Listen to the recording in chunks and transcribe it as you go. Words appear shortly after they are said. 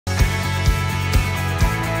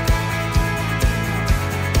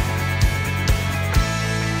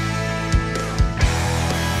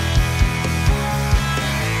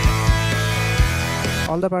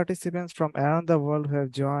all the participants from around the world who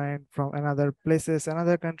have joined from another places,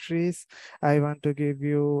 another countries. I want to give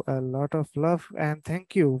you a lot of love and thank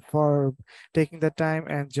you for taking the time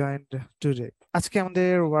and joined today. আজকে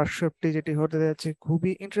আমাদের ওয়ার্কশপটি যেটি হতে যাচ্ছে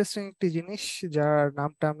খুবই interesting একটি জিনিস যার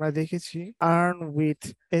নামটা আমরা দেখেছি earn with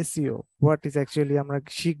SEO. What is actually আমরা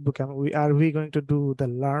শিখবো কেন, we going to do the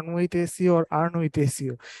learned with SEO or earn with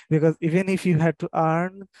SEO, because even if you had to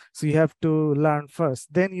earn, so you have to learn first,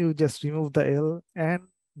 then you just remove the L and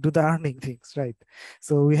do the earning things, right?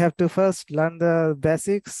 So we have to first learn the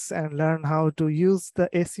basics and learn how to use the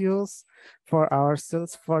SEOs for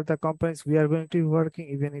ourselves, for the companies we are going to be working,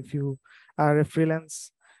 even if you are a freelance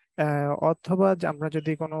অথবা আমরা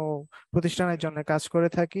যদি কোনো প্রতিষ্ঠানের জন্য কাজ করে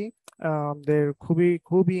থাকি, আমাদের খুবই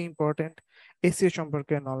খুবই ইম্পর্টেন্ট এসইও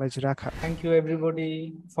সম্পর্কে নলেজ রাখা। Thank you everybody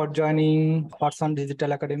for joining WhatsOn Digital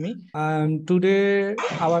Academy. Today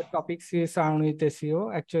our topic is Earn with SEO.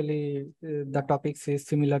 Actually, the topic is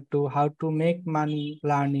similar to how to make money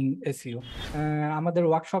learning SEO. আমাদের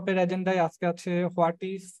ওয়ার্কশপের এজেন্ডায় আজকে আছে what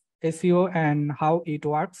is SEO and how it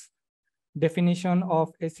works, definition of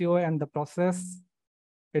SEO and the process.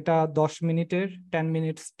 এটা 10 মিনিটের 10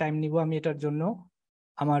 minutes time নিব আমি এটার জন্য।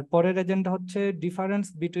 আমার পরের এজেন্ডা হচ্ছে difference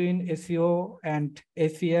between SEO and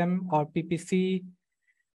SEM or PPC,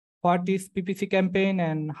 what is PPC campaign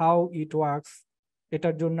and how it works,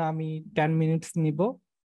 এটার জন্য আমি 10 মিনিটস নিব।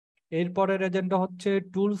 এরপরের এজেন্ডা হচ্ছে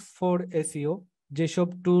টুলস ফর এসইও, যেসব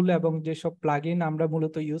টুল এবং যেসব প্লাগইন আমরা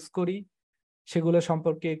মূলত ইউজ করি সেগুলো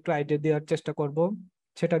সম্পর্কে একটু আইডিয়া দেওয়ার চেষ্টা করব,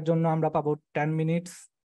 সেটার জন্য আমরা পাবো 10 মিনিটস।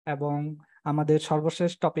 এবং আমাদের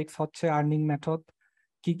সর্বশেষ টপিকস হচ্ছে আর্নিং মেথড,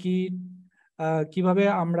 কিভাবে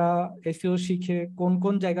আমরা এসইও শিখে কোন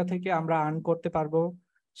কোন জায়গা থেকে আমরা আর্ন করতে পারবো,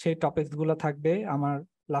 সেই টপিকস গুলো থাকবে আমার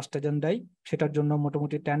লাস্ট এজেন্ডায়, সেটার জন্য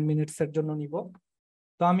মোটামুটি 10 মিনিটস এর জন্য নিব।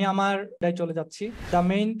 তো আমি আমার চলে যাচ্ছি। The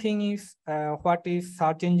main thing is what is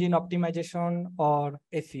search engine optimisation or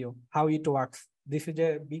SEO, how it works. This is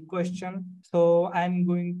a big question, so I'm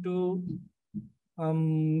going to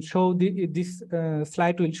show this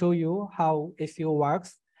slide will show you how SEO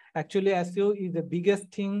works. Actually, SEO is the biggest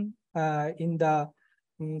thing in the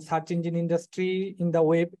search engine industry, in the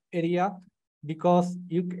web area, because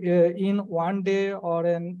you in one day or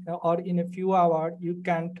in a few hours you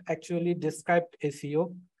can't actually describe SEO.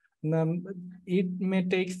 It may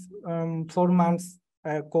take 4 months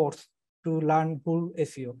course to learn full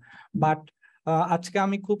SEO, but আজকে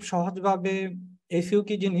আমি খুব সহজভাবে SEO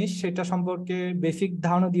কি জিনিস সেটা সম্পর্কে basic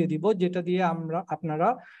ধারণা দিয়ে দিব, যেটা দিয়ে আপনারা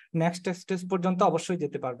নেক্সট স্টেজ পর্যন্ত অবশ্যই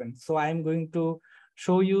যেতে পারবেন। So I am going to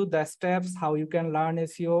show you the steps how you can learn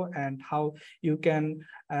SEO and how you can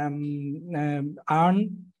earn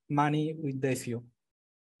money with the SEO.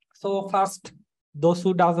 So first, those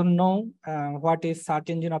who doesn't know what is search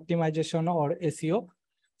engine optimization or SEO.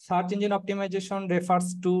 Search engine optimization refers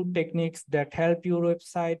to techniques that help your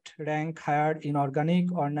website rank higher in organic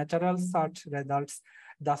or natural search results,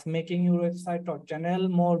 thus making your website or channel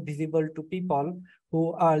more visible to people who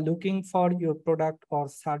are looking for your product or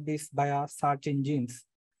service via search engines.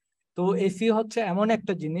 তো SEO হচ্ছে এমন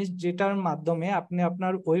একটা জিনিস যেটার মাধ্যমে আপনি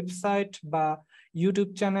আপনার website বা ইউটিউব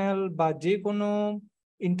চ্যানেল বা যে কোনো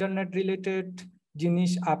ইন্টারনেট রিলেটেড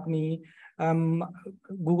জিনিস আপনি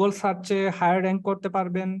গুগল সার্চে হায়ার র্যাঙ্ক করতে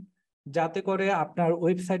পারবেন, যাতে করে আপনার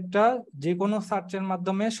ওয়েবসাইটটা যে কোনো সার্চের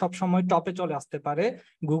মাধ্যমে সবসময় টপে চলে আসতে পারে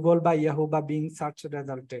গুগল বা ইয়াহু বা বিং সার্চ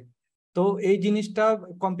রেজাল্টে। তো এই জিনিসটা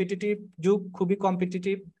কম্পিটিটিভ যুগ, খুবই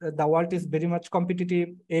competitive, the world is very much competitive,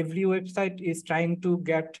 every website is trying to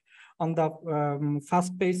get on the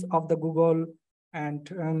first page of the Google, and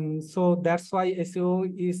so that's why SEO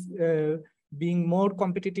is being more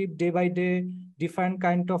competitive day by day. Different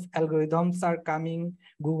kind of algorithms are coming.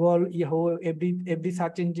 Google, Yahoo, every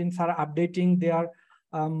search engines are updating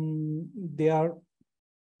their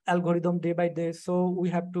algorithm day by day. So we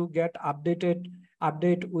have to get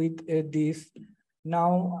update with this.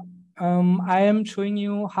 Now I am showing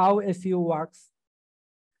you how SEO works.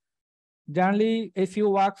 Generally, SEO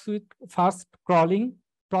works with first crawling,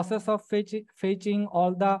 process of fetching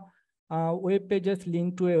all the web pages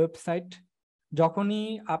linked to a website. যখনই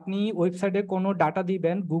আপনি ওয়েবসাইটে কোনো data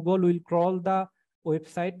দিবেন, Google will crawl the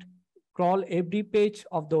website, crawl every page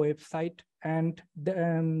of the website, and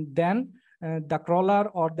then the crawler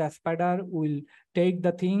or the spider will take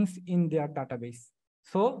the things in their database.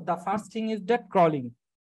 So the first thing is that crawling.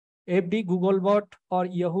 Every Google bot or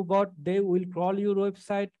Yahoo bot, they will crawl your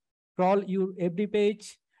website, crawl your every page,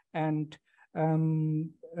 and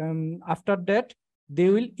after that they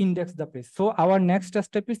will index the page. So our next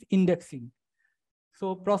step is indexing.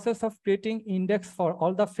 So process of creating index for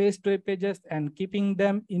all the faced web pages and keeping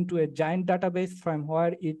them into a giant database from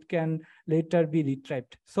where it can later be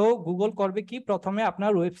retrieved. So Google করবে কি প্রথমে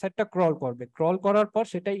আপনার ওয়েবসাইটটা crawl করবে, crawl করার পর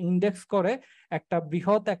সেটা index করে একটা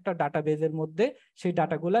বৃহৎ একটা ডাটাবেজের মধ্যে সেই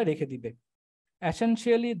ডাটাগুলা রেখে দিবে।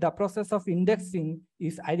 Essentially, the process of indexing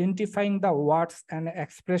is identifying the words and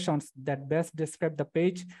expressions that best describe the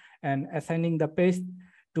page and assigning the page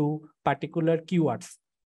to particular keywords.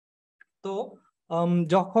 তো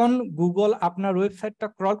যখন গুগল আপনার ওয়েবসাইটটা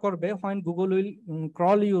ক্রল করবে, when Google will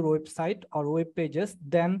crawl your website or web pages,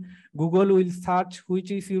 then Google will search which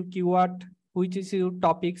is your keyword, which is your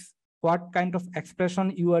topics, what kind of expression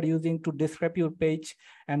you are using to describe your page,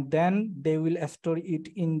 and then they will store it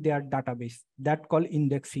in their database. That called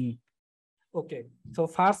indexing. Okay, so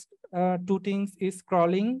first two things is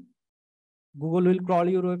crawling. Google will crawl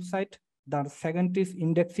your website. The second is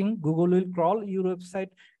indexing. Google will crawl your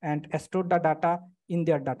website and store the data in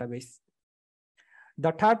their database.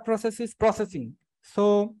 The third process is processing. So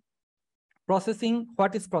processing,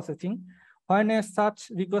 what is processing? When a search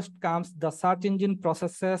request comes, the search engine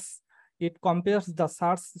processes. It compares the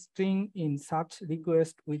search string in search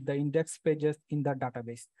request with the index pages in the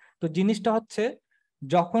database. তো জিনিসটা হচ্ছে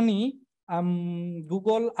যখনই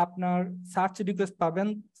Google আপনার search request পাবেন,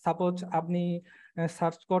 suppose আপনি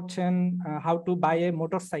search করছেন how to by A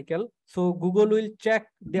motorcycle, so Google will check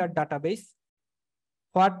there database,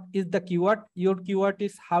 what is the keyword? Your keyword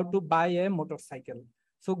is how to buy a motorcycle.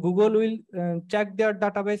 So Google will check their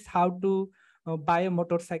database how to buy a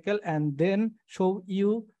motorcycle and then show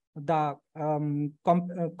you the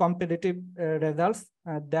competitive results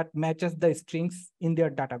that matches the strings in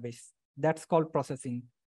their database. That's called processing.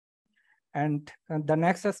 And the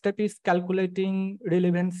next step is calculating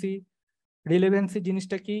relevancy. Relevancy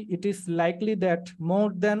জিনিসটা কি? It is likely that more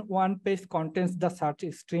than one page contains the search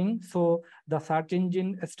string. So the search engine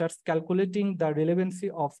starts calculating the relevancy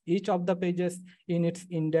of each of the pages in its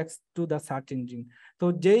index to the search engine. তো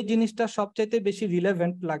যেই জিনিসটা সবচাইতে বেশি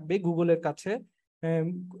relevant লাগবে গুগলের কাছে,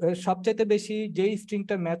 সবচাইতে বেশি যেই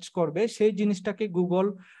স্ট্রিংটা ম্যাচ করবে সেই জিনিসটাকে গুগল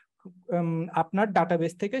আপনার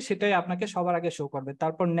ডাটাবেস থেকে সেটাই আপনাকে সবার আগে শো করবে।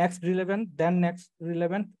 তারপর next relevant, then next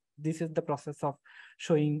relevant, this is the process of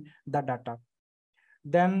showing the data.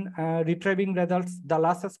 Then retrieving results, the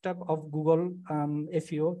last step of Google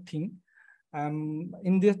SEO thing.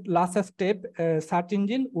 In this last step, search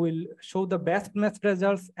engine will show the best match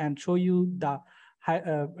results and show you the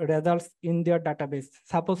results in their database.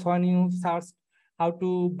 Suppose when you search how to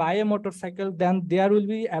buy a motorcycle, then there will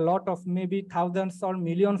be a lot of maybe thousands or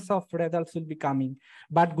millions of results will be coming.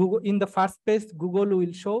 But Google, in the first page, Google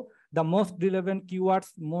will show the most relevant keywords,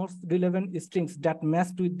 most relevant strings that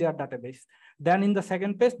match with their database. Then in the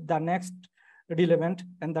second page, the next relevant,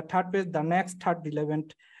 and the third page, the next third relevant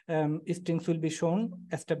strings will be shown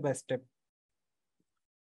step by step.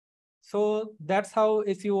 So that's how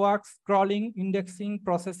SEO works: crawling, indexing,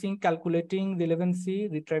 processing, calculating relevancy,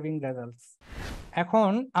 retrieving results.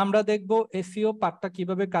 এখন আমরা দেখব SEO পার্টটা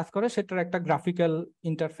কিভাবে কাজ করে সেটার একটা graphical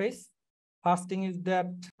interface. First thing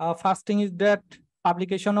is that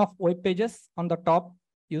publication of web pages. On the top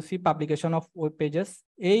you see publication of web pages.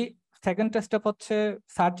 A second step হচ্ছে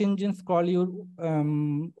search engine scroll your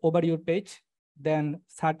over your page, then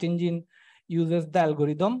search engine uses the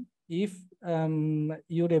algorithm. If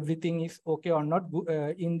your everything is okay or not,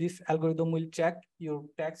 in this algorithm will check your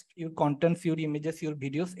text, your contents, your images, your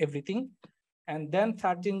videos, everything, and then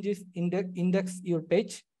search engine index your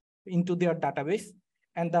page into their database.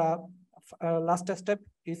 And the last step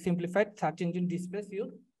is simplified: search engine displays your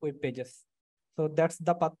web pages. So that's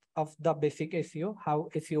the path of the basic SEO, how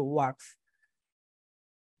SEO works.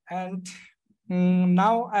 And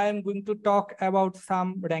now I am going to talk about some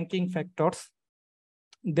ranking factors.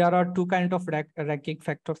 There are two kinds of ranking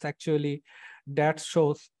factors actually that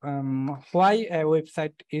shows why a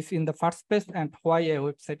website is in the first page and why a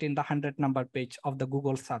website in the 100 number page of the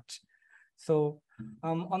Google search. So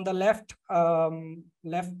on the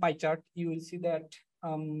left pie chart, you will see that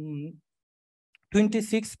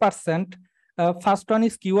 26%. First one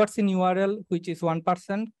is keywords in URL, which is 1%,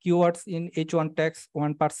 keywords in H1 text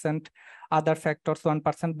 1%, other factors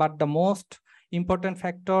 1%, but the most important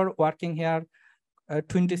factor working here,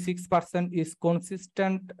 26%, is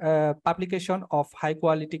consistent publication of high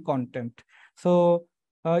quality content. So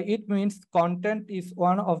it means content is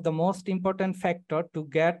one of the most important factor to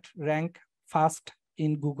get rank fast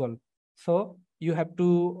in Google. So you have to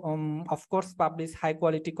of course publish high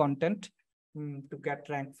quality content to get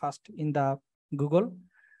ranked fast in the Google.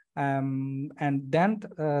 And then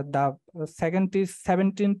the second is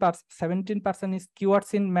 17% is keywords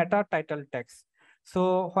in meta title text.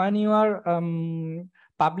 So when you are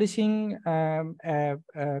publishing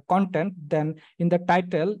content, then in the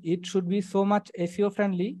title, it should be so much SEO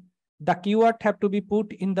friendly. The keyword have to be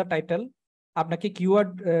put in the title. আপনাকে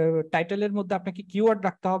keyword টাইটেলের মধ্যে আপনাকে keyword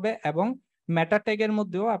রাখতে হবে এবং মেটা ট্যাগের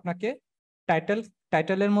মধ্যেও আপনাকে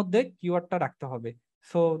টাইটেলের মধ্যে কিওয়ার্ডটা রাখতে হবে.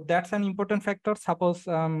 So that's an important factor. Suppose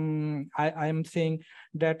I am saying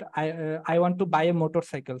that I want to buy a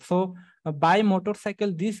motorcycle. So buy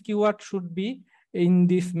motorcycle, this keyword should be in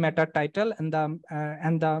this meta title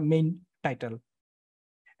and the main title.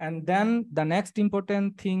 And then the next important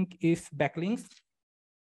thing is backlinks,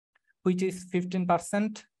 which is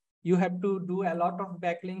 15%. You have to do a lot of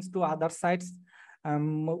backlinks to other sites.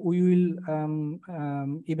 We will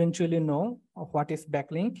eventually know what is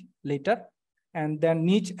backlink later. And then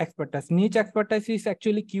niche expertise. Niche expertise is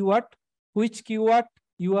actually keyword. Which keyword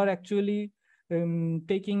you are actually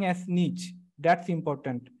taking as niche? That's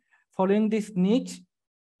important. Following this niche,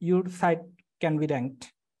 your site can be ranked.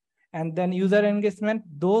 And then user engagement,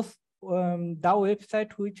 those the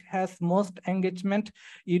website which has most engagement,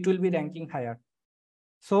 it will be ranking higher.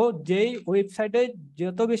 So যেই ওয়েবসাইটে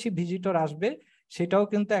যত বেশি visitor আসবে সেটাও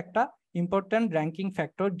কিন্তু একটা important ranking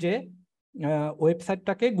factor, যে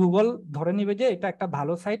ওয়েবসাইটটাকে Google ধরে নিবে যে এটা একটা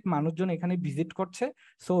ভালো সাইট, মানুষজন এখানে ভিজিট করছে,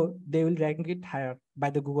 so they will rank it higher by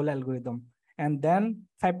the Google algorithm. And then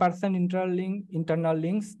 5% internal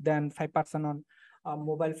links, then 5% on a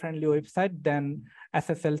mobile friendly website, then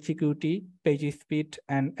SSL security, page speed,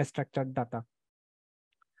 and structured data.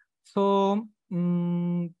 So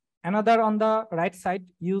another on the right side,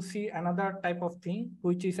 you see another type of thing,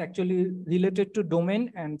 which is actually related to domain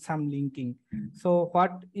and some linking. So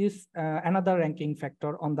what is another ranking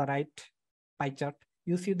factor on the right pie chart?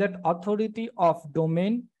 You see that authority of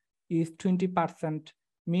domain is 20%,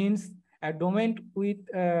 means a domain with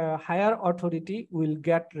higher authority will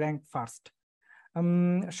get ranked first.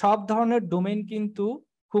 সব ধরনের domain কিন্তু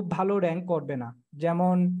খুব ভালো rank করবে না,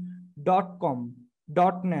 যেমন .com,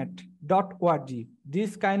 .net, .org.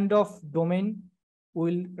 This kind of domain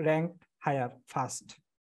will rank higher first.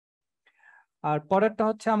 আর পরেরটা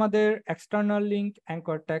হচ্ছে আমাদের external link,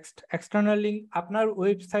 anchor text. External link, আপনার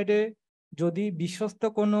ওয়েবসাইটে যদি বিশ্বস্ত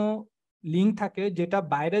কোনো লিঙ্ক থাকে যেটা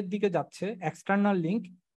বাইরের দিকে যাচ্ছে, external link,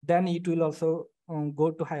 then it will also go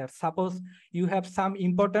to higher. Suppose you have some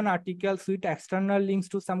important articles with external links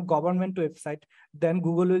to some government website, then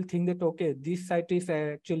Google will think that, okay, this site is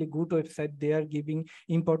actually good website, they are giving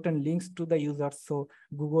important links to the users, so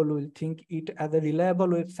Google will think it as a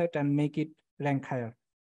reliable website and make it rank higher.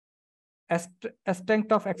 As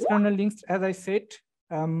strength of external links, as I said,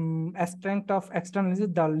 as strength of external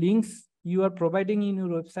links, the links you are providing in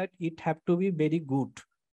your website, it have to be very good.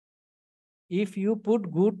 If you put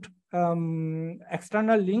good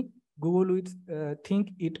external link, Google will think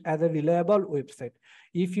it as a reliable website.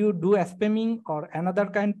 If you do a spamming or another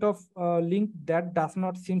kind of link that does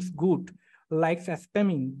not seems good, like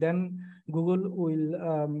spamming, then Google will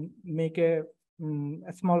make a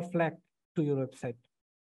small flag to your website.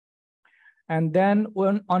 And then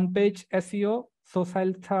on-page SEO, social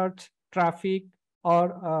search, traffic, or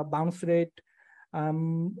bounce rate,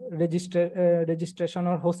 registration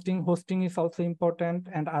or hosting is also important,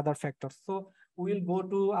 and other factors. So we'll go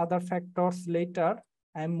to other factors later.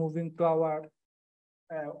 I'm moving to our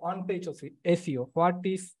on-page SEO. What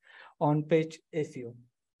is on-page SEO?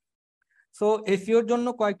 So SEO এর জন্য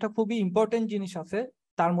কয়েকটা খুবই important জিনিস আছে,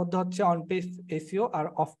 তার মধ্যে হচ্ছে on page SEO R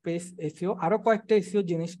of page SEO. আরো কয়েকটা এসইও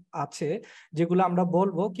জিনিস আছে যেগুলো আমরা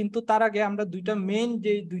বলবো, কিন্তু তার আগে আমরা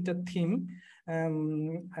দুইটা থিম,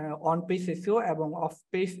 অন পেজ এসইও এবং অফ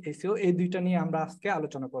পেজ এসইও, এই দুইটা নিয়ে আমরা আজকে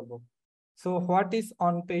আলোচনা করব। So what is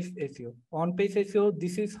on page SEO? On page SEO,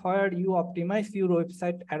 this is where you optimize your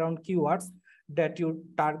website around keywords that you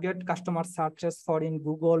target customer searches for in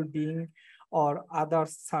Google, Bing, or other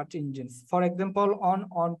search engines. For example,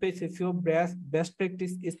 on page SEO, best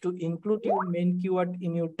practice is to include your main keyword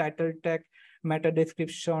in your title tag, meta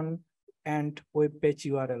description, and web page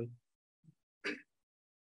URL.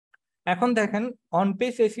 এখন দেখেন, on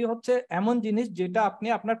page SEO হচ্ছে এমন জিনিস যেটা আপনি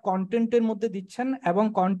আপনার কন্টেন্টের মধ্যে দিচ্ছেন এবং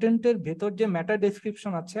কন্টেন্টের ভেতর যে মেটা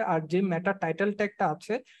ডেসক্রিপশন আছে আর যে মেটা টাইটেল ট্যাগটা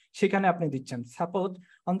আছে সেখানে আপনি দিচ্ছেন। সাপোজ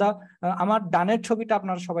অন দা, আমার ডানের ছবিটা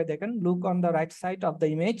আপনারা সবাই দেখেন, look on the right side of the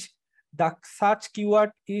image, the search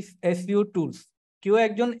keyword is SEO tools. কেউ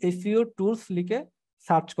একজন এসইও টুলস লিখে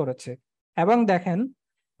সার্চ করেছে এবং দেখেন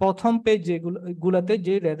প্রথম পেজ যেগুলোতে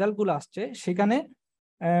যে রেজাল্ট গুলো আসছে সেখানে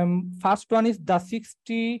first one is the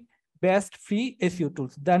 60 best free SEO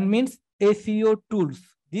tools. That means SEO tools.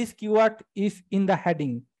 This keyword is in the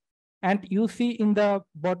heading, and you see in the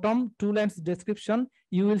bottom 2 lines description,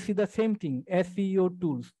 you will see the same thing, SEO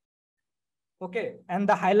tools. Okay, and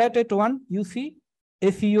the highlighted one, you see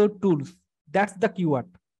SEO tools. That's the keyword.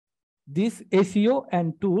 This SEO and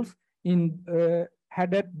tools in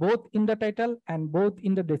headed both in the title and both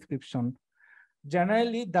in the description.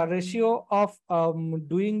 Generally, the ratio of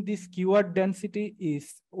doing this keyword density is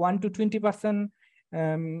 1 to 20%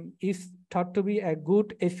 is thought to be a good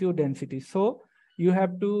SEO density. So you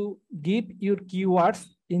have to give your keywords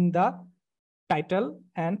in the title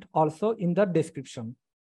and also in the description.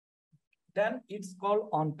 Then it's called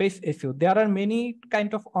on-page SEO. There are many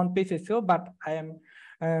kind of on-page SEO, but I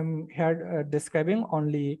am here describing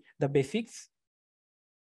only the basics.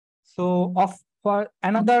 So for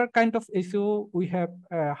another kind of SEO we have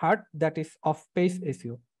heard, that is off-page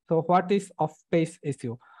SEO. So what is off-page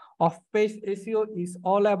SEO? Off-page SEO is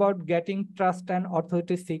all about getting trust and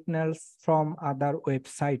authority signals from other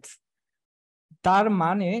websites. তার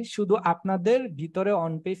মানে শুধু আপনাদের ভিতরে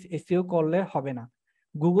on page SEO করলে হবে না,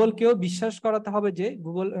 গুগলকেও বিশ্বাস করাতে হবে যে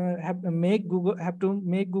Google have to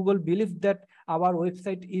make Google believe that our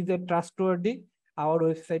website is a trustworthy, our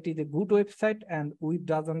website is a good website, and we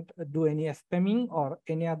doesn't do any spamming or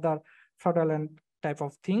any other fraudulent type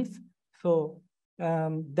of things. So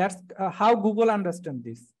that's how Google understand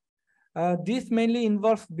this. This mainly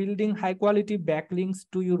involves building high quality backlinks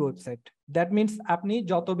to your website. That means আপনি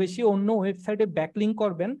যত বেশি অন্য ওয়েবসাইটে backlink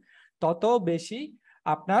করবেন তত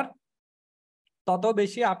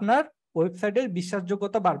বেশি আপনার ওয়েবসাইটের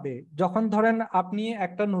বিশ্বাসযোগ্যতা বাড়বে। যখন ধরেন আপনি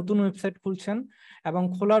একটা নতুন ওয়েবসাইট খুলছেন এবং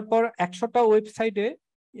খোলার পর 100টা ওয়েবসাইটে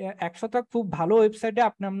 100টা খুব ভালো ওয়েবসাইটে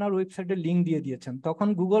আপনি আপনার ওয়েবসাইটের লিঙ্ক দিয়ে দিয়েছেন, তখন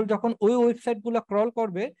গুগল যখন ওই ওয়েবসাইটগুলো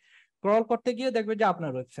ক্রল করতে গিয়ে দেখবে যে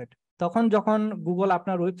আপনার ওয়েবসাইট, তখন যখন গুগল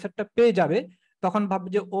আপনার ওয়েবসাইটটা পেয়ে যাবে তখন ভাববে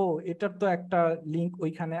যে ও এটার তো একটা লিঙ্ক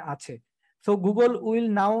ওইখানে আছে। So Google will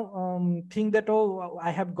now think that, oh,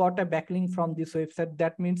 I have got a backlink from this website.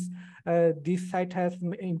 That means this site has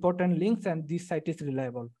important links and this site is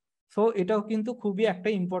reliable. So এটাও কিন্তু খুবই একটা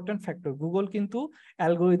ইম্পর্টেন্ট ফ্যাক্টর। গুগল কিন্তু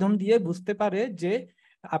algorithm দিয়ে বুঝতে পারে যে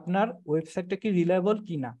আপনার ওয়েবসাইটটা কি রিলায়েবল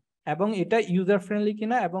কিনা এবং এটা ইউজার ফ্রেন্ডলি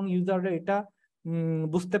কিনা এবং ইউজাররা এটা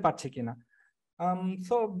বুঝতে পারছে কিনা।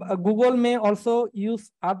 So Google may also use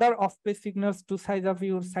other off-page signals to size up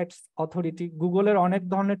your site's authority. Google এর অনেক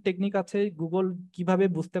ধরনের টেকনিক আছে। গুগল কিভাবে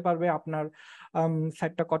বুঝতে পারবে আপনার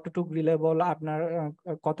সাইটটা কতটুকু রিলেবল, আপনার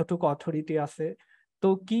কতটুকু অথরিটি আছে। তো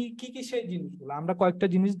কি সেই জিনিসগুলো আমরা কয়েকটা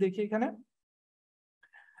জিনিস দেখি এখানে।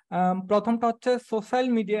 প্রথমটা হচ্ছে social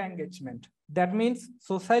media engagement. That means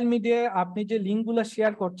social মিডিয়ায় আপনি যে লিঙ্কগুলো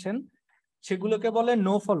শেয়ার করছেন সেগুলোকে বলে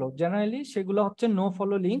নো ফলো। জেনারেলি সেগুলো হচ্ছে নো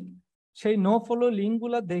ফলো লিঙ্ক। সেই নো ফলো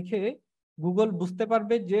লিঙ্কগুলো দেখে গুগল বুঝতে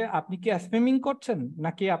পারবে যে আপনি কি স্প্যামিং করছেন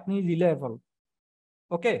নাকি আপনি রিলায়েবল।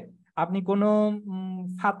 ওকে, আপনি কোনো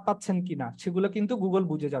ফাঁদ পাচ্ছেন কিনা সেগুলো কিন্তু গুগল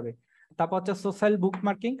বুঝে যাবে। তারপর হচ্ছে সোশ্যাল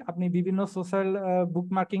বুকমার্কিং। আপনি বিভিন্ন সোশ্যাল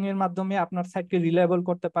বুকমার্কিং এর মাধ্যমে আপনার সাইটকে রিলায়েবল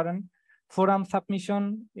করতে পারেন। Forum submission,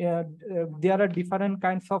 there R different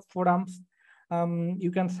kinds of forums.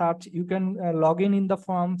 You can search, you can log in the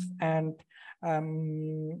forums and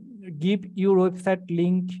give your website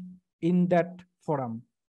link in that forum.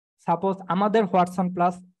 Suppose আমাদের WhatsOn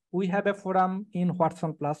Plus, we have a forum in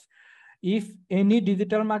WhatsOn Plus. If any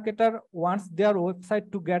digital marketer wants their website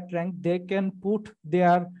to get ranked, they can put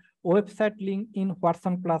their website link in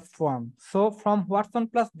WhatsOn Plus forum. So from WhatsOn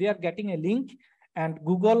Plus, they are getting a link, and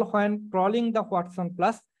Google, when crawling the WhatsOn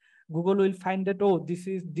Plus, Google will find that, oh,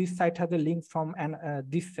 this site has a link from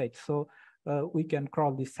this site, so we can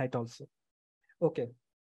crawl this site also. Okay.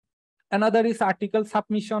 Another is article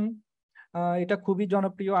submission. এটা খুবই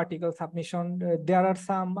জনপ্রিয় article submission. There are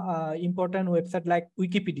some important website like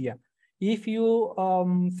Wikipedia. If you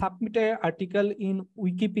submit an article in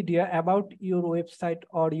Wikipedia about your website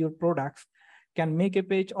or your products, can make a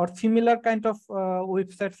page or similar kind of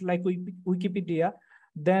websites like Wikipedia,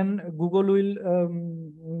 then Google will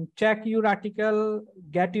check your article,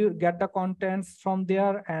 get the contents from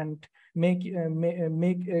there, and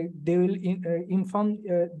they will inform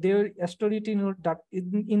their story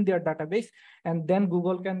in their database, and then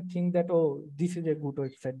Google can think that, oh, this is a good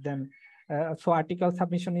website. Then so article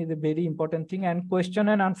submission is a very important thing. And question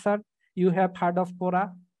and answer, you have heard of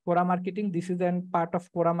Quora marketing. This is a part of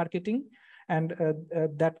Quora marketing, and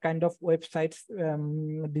that kind of websites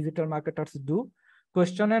digital marketers do.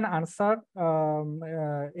 Question and answer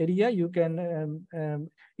area, you can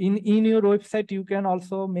in your website you can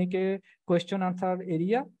also make a question answer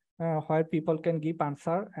area where people can give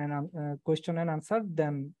answer and question and answer.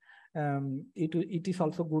 Then it is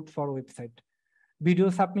also good for website. Video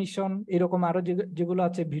submission, এরকম আরো যেগুলো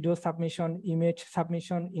আছে, video submission, image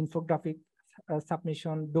submission, infographic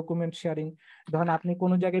submission, document sharing. ধরেন আপনি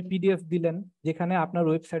কোনো জায়গায় PDF দিলেন যেখানে আপনার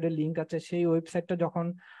ওয়েবসাইটের লিঙ্ক আছে, সেই ওয়েবসাইটটা যখন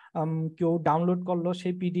কেউ ডাউনলোড করলো,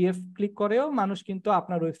 সেই পিডিএফ ক্লিক করেও মানুষ কিন্তু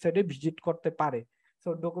আপনার ওয়েবসাইটে ভিজিট করতে পারে। So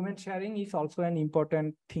document sharing is also an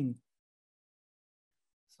important thing.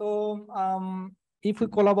 So if we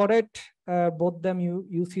collaborate both them,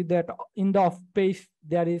 you see that in the off page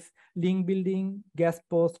there is link building, guest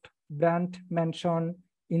post, brand mention,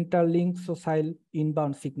 interlink, social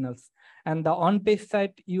inbound signals. And the on page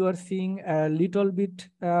side you are seeing a little bit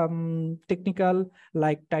technical,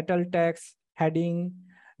 like title tags, heading,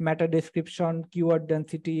 meta description, keyword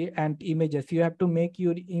density, and images. You have to make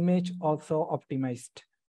your image also optimized.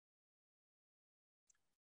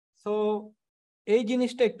 So এই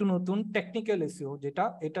জিনিসটা একটু নতুন, technical SEO যেটা,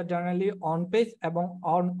 এটা generally on page এবং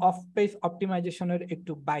on of page অপটিমাইজেশনের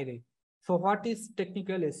একটু বাইরে। So what is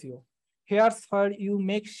technical SEO? Here's where you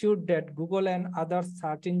make sure that Google and other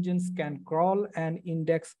search engines can crawl and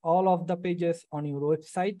index all of the pages on your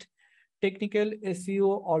website. Technical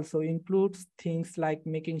SEO also includes things like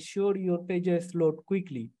making sure your pages load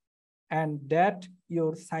quickly and that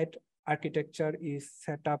your site architecture is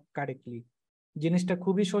set up correctly. জিনিসটা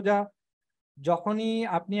খুবই সোজা। যখনই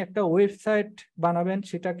আপনি একটা website বানাবেন,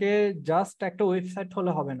 সেটাকে just একটা website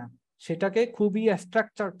হলে হবে না, সেটাকে খুবই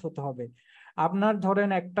স্ট্রাকচারড হতে হবে। আপনার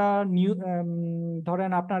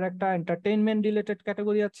ধরেন আপনার একটা এন্টারটেইনমেন্ট রিলেটেড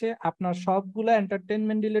ক্যাটাগরি আছে, আপনার সবগুলো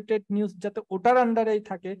এন্টারটেইনমেন্ট রিলেটেড নিউজ যাতে ওটার আন্ডারেই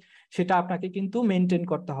থাকে সেটা আপনাকে কিন্তু মেনটেন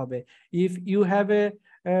করতে হবে। If you have a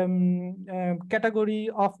category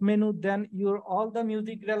of menu, then your all the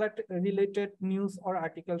music related news or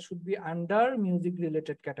article should be under music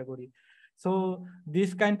related category. So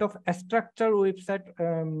this kind of a structure website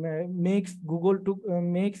makes Google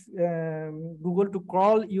to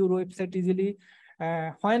crawl your website easily.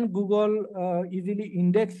 When Google easily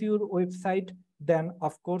index your website, then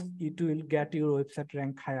of course it will get your website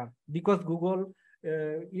rank higher, because Google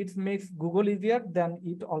it makes Google easier, then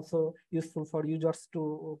it also useful for users to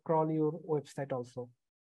crawl your website also.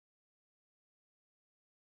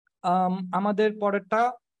 আমাদের পরেরটা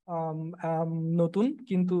নতুন,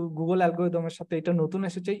 কিন্তু Google অ্যালগরিদমের সাথে এটা নতুন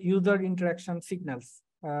এসেছে, user interaction signals.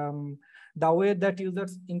 The way that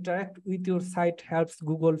users interact with your site helps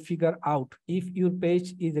Google figure out if your page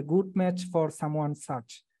is a good match for someone's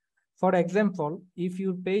search. For example, if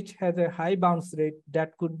your page has a high bounce rate, that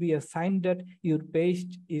could be a sign that your page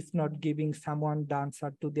is not giving someone the answer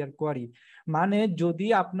to their query. মানে যদি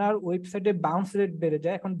আপনার ওয়েবসাইটে bounce rate বেড়ে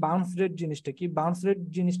যায়, এখন bounce rate জিনিসটা কি? Bounce rate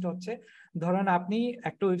জিনিসটা হচ্ছে, ধরেন আপনি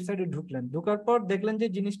একটা ওয়েবসাইটে ঢুকলেন, ঢোকার পর দেখলেন যে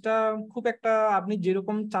জিনিসটা খুব একটা আপনি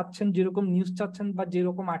যেরকম চাচ্ছেন, যেরকম নিউজ চাচ্ছেন বা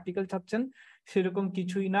যেরকম আর্টিকেল চাচ্ছেন সেরকম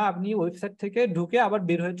কিছুই না। আপনি ওয়েবসাইট থেকে ঢুকে আবার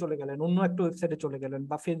বের হয়ে চলে গেলেন, অন্য একটা ওয়েবসাইটে চলে গেলেন,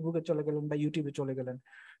 বা ফেসবুকে চলে গেলেন, বা ইউটিউবে চলে গেলেন,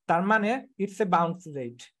 তার মানে ইটস এ বাউন্স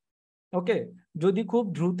রেট। ওকে, যদি খুব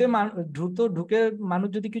দ্রুত ঢুকে মানুষ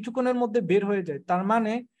যদি কিছুক্ষণের মধ্যে বের হয়ে যায়, তার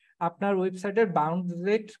মানে আপনার ওয়েবসাইটের বাউন্স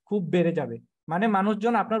রেট খুব বেড়ে যাবে, মানে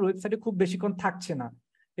মানুষজন আপনার ওয়েবসাইটে খুব বেশিক্ষণ থাকছে না।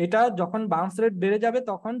 এটা যখন বাউন্স রেট বেড়ে যাবে,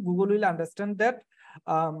 তখন গুগল উইল আন্ডারস্ট্যান্ড দ্যাট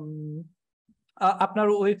আপনার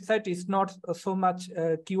website is not so much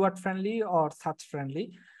keyword friendly or search friendly,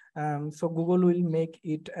 so Google will make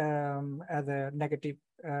it as a negative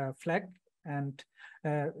flag, and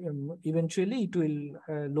eventually it will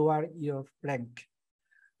lower your rank.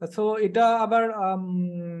 So এটা আবার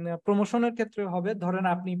প্রমোশনের ক্ষেত্রে হবে। ধরেন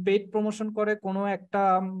আপনি paid promotion করে কোনো একটা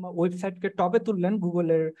ওয়েবসাইটকে টপে তুললেন,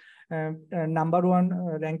 গুগলের নাম্বার 1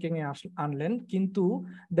 র্যাঙ্কিং এ আনলেন, কিন্তু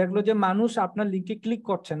দেখলো যে মানুষ আপনার লিঙ্কে ক্লিক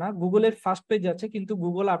করছে না। গুগলের ফার্স্ট পেজ আছে, কিন্তু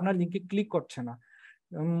গুগল আপনার লিঙ্কে ক্লিক করছে না,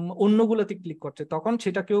 অন্যগুলোতে ক্লিক করছে। তখন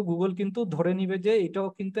সেটাকেও গুগল কিন্তু ধরে নিবে যে এটাও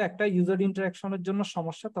কিন্তু একটা ইউজার ইন্টারাকশনের জন্য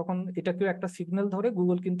সমস্যা, তখন এটাকেও একটা সিগন্যাল ধরে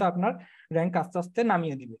গুগল কিন্তু আপনার র্যাঙ্ক আস্তে আস্তে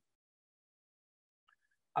নামিয়ে দিবে।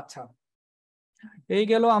 আচ্ছা, এই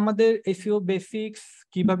গেল আমাদের এসইও বেসিক্স,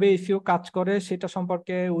 কিভাবে এসইও কাজ করে সেটা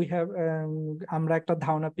সম্পর্কে আমরা একটা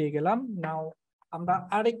ধারণা পেয়ে গেলাম। নাও আমরা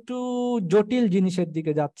আরেকটু জটিল জিনিসের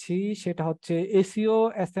দিকে যাচ্ছি, সেটা হচ্ছে SEO,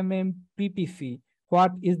 SMM, PPC.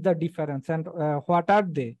 What is the difference and what are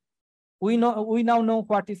they? We now know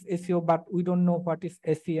what is SEO, but we don't know what is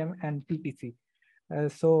SEM and PPC.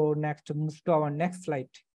 So next, move to our next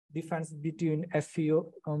slide. Difference between SEO,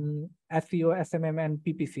 SMM, and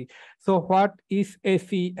PPC. So what is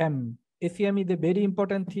SEM? SEM is a very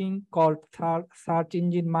important thing called search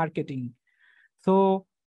engine marketing. So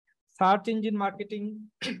search engine marketing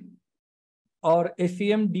or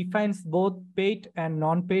SEM defines both paid and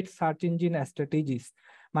non-paid search engine strategies.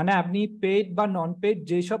 মানে আপনি paid বা নন paid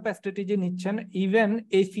যেসব strategy নিচ্ছেন, even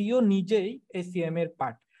SEO নিজেই SEM এর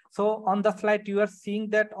part. So on the slide you R seeing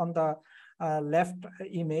that on the left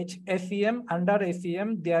image, SEM, under SEM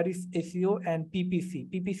there is SEO and PPC.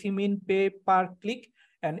 PPC mean pay per click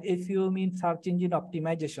and SEO means search engine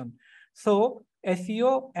optimization. So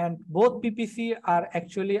SEO and both PPC are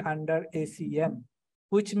actually under ACM,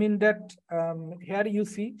 which means that here you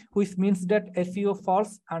see, which means that SEO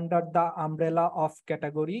falls under the umbrella of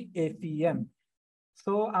category ACM.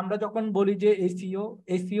 So আমরা যখন বলি যে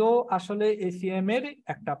SEO আসলে ACM এর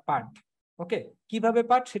একটা part. ওকে, কিভাবে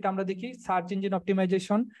part সেটা আমরা দেখি। Search engine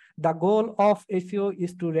optimisation, the goal of SEO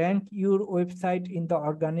is two rank your website in the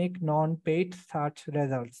organic non paid search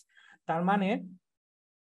results. তার মানে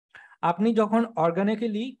আপনি যখন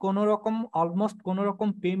অর্গানিক্যালি অলমোস্ট কোনো রকম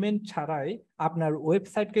পেমেন্ট ছাড়াই আপনার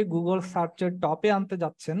ওয়েবসাইটকে গুগল সার্চের টপে আনতে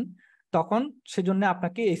যাচ্ছেন, তখন সেজন্য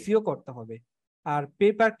আপনাকে এসইও করতে হবে। আর পে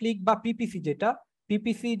পার ক্লিক বা পিপিসি, যেটা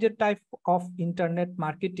PPC is a type of internet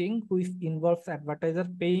marketing which involves advertiser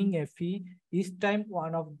paying a fee each time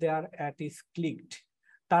one of their ad is clicked.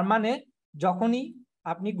 তার মানে যখনই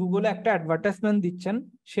আপনি গুগলে একটা অ্যাডভার্টাইজমেন্ট দিচ্ছেন,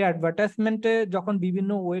 সেই অ্যাডভার্টাইজমেন্টে যখন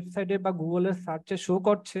বিভিন্ন ওয়েবসাইটে বা গুগলের সার্চে শো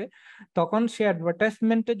করছে, তখন সেই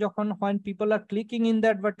অ্যাডভার্টাইজমেন্টে যখন when people are clicking in the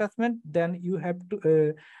advertisement, then you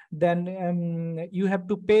have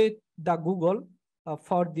to pay the Google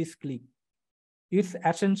for this click. It's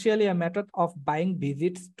essentially a method of buying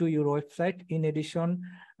visits to your website in addition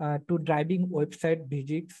to driving website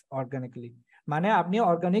visits organically. মানে আপনি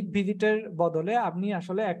organic ভিজিটের বদলে আপনি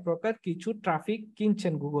আসলে এক প্রকার কিছু traffic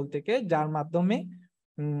কিনছেন Google থেকে, যার মাধ্যমে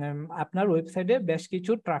আপনার ওয়েবসাইটে বেশ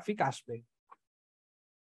কিছু ট্রাফিক আসবে।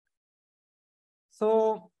 সো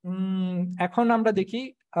এখন আমরা দেখি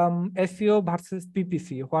SEO versus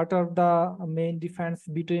PPC. What are the main difference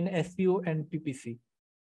between SEO and PPC.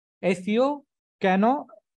 SEO কেন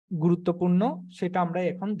গুরুত্বপূর্ণ সেটা আমরা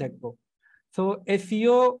এখন দেখব। So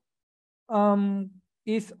SEO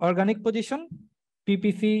is organic position,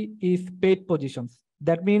 PPC is paid positions.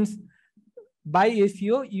 That means by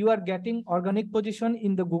SEO you are getting organic position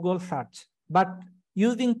in the Google search, but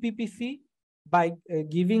using PPC by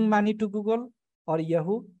giving money to Google or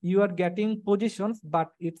Yahoo, you are getting positions but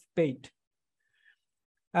it's paid.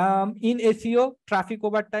 In SEO, traffic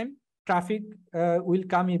over time, traffic will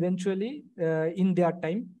come eventually in their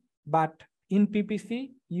time, but in PPC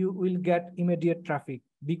you will get immediate traffic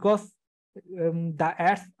because the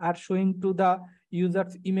ads are showing to the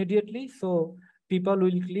users immediately, so people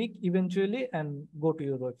will click eventually and go to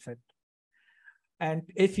your website. And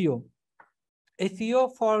SEO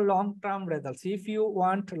for long-term results. If you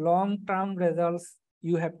want long-term results,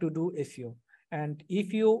 you have to do SEO. And if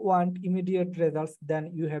you want immediate results, then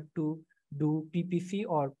you have to do PPC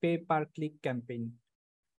or pay per click campaign.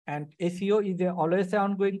 And SEO is always an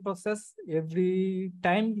ongoing process. Every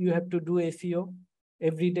time you have to do SEO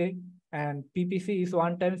every day. And PPC is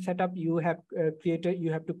one-time setup. You have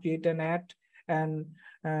to create an ad, and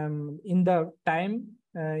in the time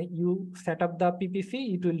you set up the PPC,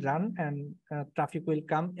 it will run and traffic will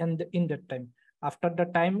come in that time. After the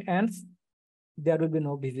time ends, there will be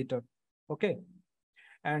no visitor. Okay.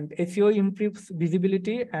 And SEO improves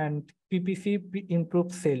visibility and PPC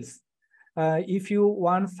improves sales. If you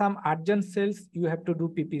want some urgent sales, you have to do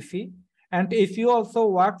PPC. And SEO also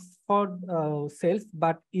works for sales,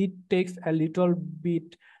 but it takes a little bit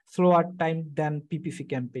slower time than PPC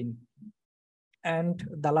campaign. And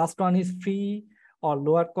the last one is free or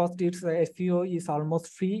lower cost. It's SEO is almost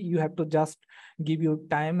free. You have to just give your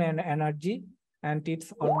time and energy, and it's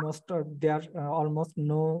almost almost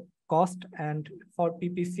no cost. And for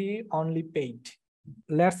PPC, only paid.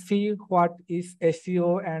 Let's see what is SEO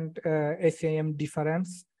and SEM difference.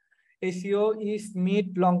 SEO is meet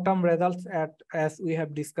long-term results as we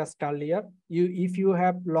have discussed earlier. If you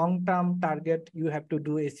have long-term target, you have to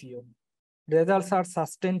do SEO. Results are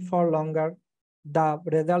sustained for longer. The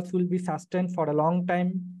results will be sustained for a long time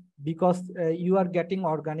because you are getting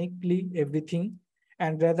organically everything,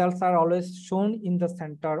 and results are always shown in the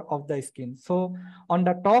center of the screen. So on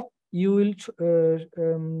the top, you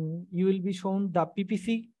will be shown the PPC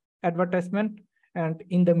advertisement, and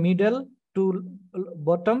in the middle to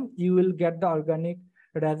bottom, you will get the organic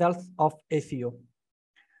results of SEO.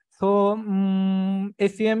 So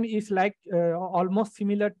SEM is like almost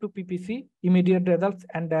similar to PPC, immediate results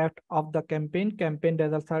and that of the campaign. Campaign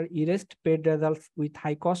results are erased, paid results with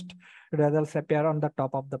high cost results appear on the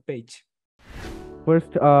top of the page.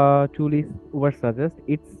 First tool is WhatsOn.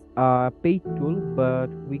 It's a paid tool, but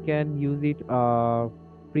we can use it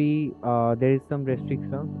free. There is some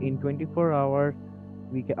restrictions. In 24 hours,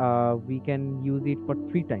 we can use it for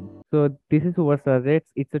 3 times. So this is WhatsOn.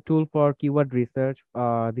 It's a tool for keyword research.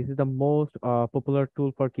 This is the most popular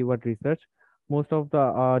tool for keyword research. Most of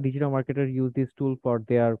the digital marketers use this tool for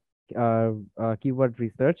their keyword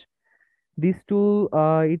research. This tool,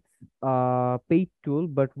 it's a paid tool,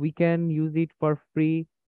 but we can use it for free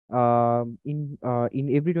in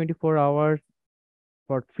every 24 hours.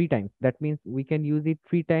 for 3 times. That means we can use it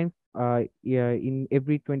 3 times yeah, in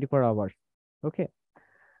every 24 hours. Okay.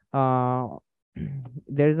 Uh,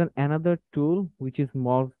 there is another tool which is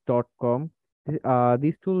moz.com.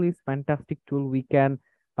 This tool is fantastic tool. We can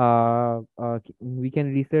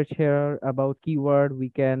research here about keyword. We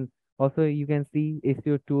can also, you can see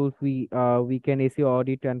SEO tools. We can SEO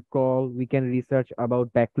audit and crawl. We can research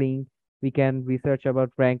about backlink. We can research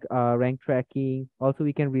about rank tracking. Also,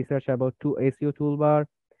 we can research about SEO toolbar,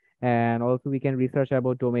 and also we can research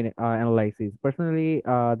about domain analysis. Personally,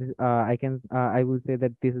 I will say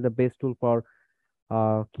that this is the best tool for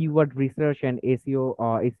keyword research and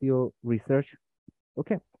SEO research.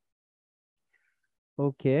 Okay.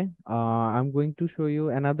 Okay, I'm going to show you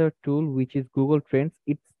another tool which is Google Trends.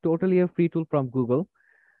 It's totally a free tool from Google.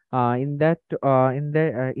 In this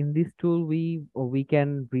tool, we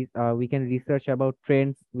can research about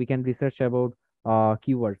trends. We can research about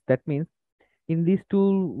keywords. That means in this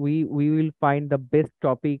tool, we will find the best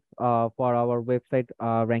topic for our website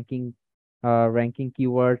ranking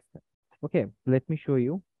keywords. Okay, let me show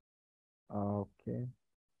you. Okay,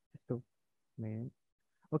 just a minute.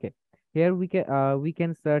 Okay, here we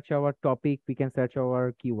can search our topic. We can search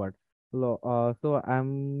our keyword. So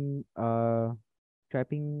I'm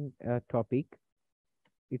typing a topic.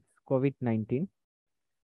 It's COVID-19.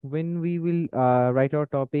 When we will write our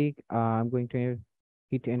topic, I'm going to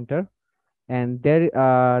hit enter, and there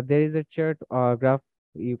is a chart graph.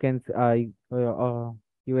 You can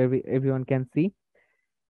everyone can see.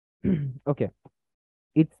 Okay,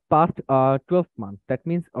 it's past 12 months. That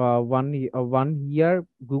means 1 year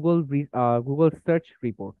Google search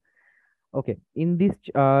report. Okay, in this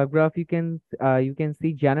graph, you can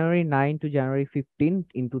see January 9 to January 15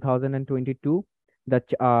 in 2022. The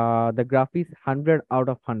graph is 100 out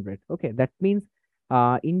of 100. Okay, that means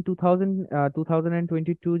in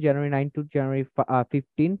 2022 January 9 to January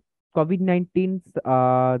 15, COVID-19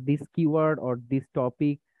 this keyword or this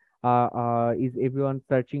topic is everyone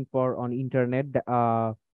searching for on internet.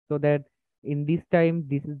 So that in this time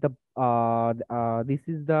this is the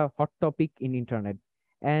hot topic in internet,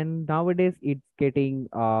 and nowadays it's getting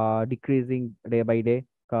decreasing day by day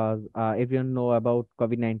because everyone know about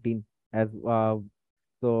COVID-19 as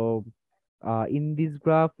so in this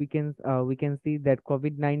graph we can see that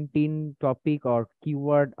COVID-19 topic or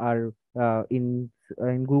keyword are in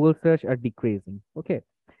Google search are decreasing. Okay,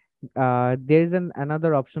 there is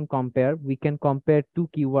another option, compare. We can compare two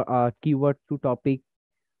keywords to topic.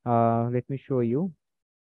 Let me show you.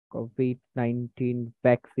 COVID-19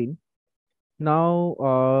 vaccine. Now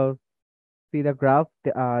see the graph,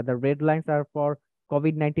 the red lines are for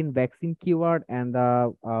COVID-19 vaccine keyword, and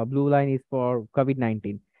the blue line is for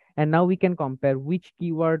COVID-19. And now we can compare which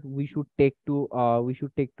keyword we should take to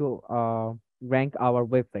rank our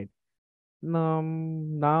website.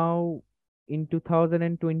 Now in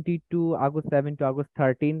 2022 August 7 to August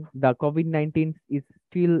 13, the COVID-19 is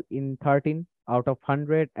still in 13 out of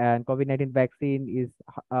 100, and COVID-19 vaccine is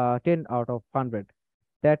 10 out of 100.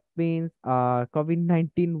 That means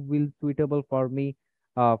COVID-19 will suitable for me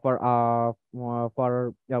for a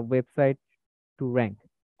website to rank.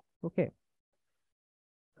 Okay,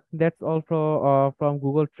 that's all from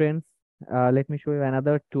Google Trends. Let me show you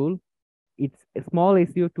another tool. It's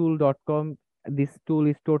smallseotool.com. This tool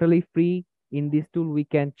is totally free. In this tool, we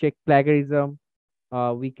can check plagiarism.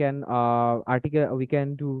 We can do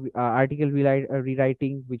article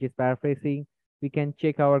rewriting, which is paraphrasing. We can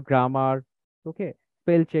check our grammar. Okay,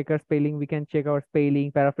 spell checker, spelling. We can check our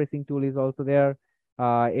spelling. Paraphrasing tool is also there.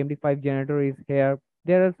 MD5 generator is here.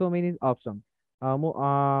 There are so many options.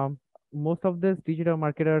 Most of the digital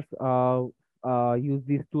marketers use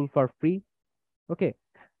this tool for free. Okay.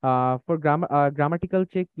 For grammatical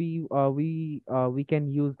check, we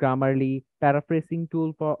can use Grammarly. Paraphrasing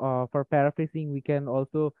tool for paraphrasing, we can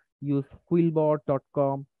also use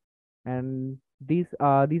quillbot.com. And these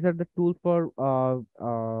are the tools for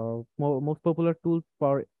most popular tools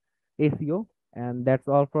for SEO. And that's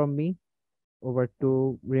all from me. Over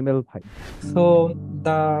to Rimel Bhai. So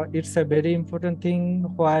it's a very important thing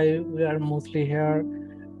why we are mostly here.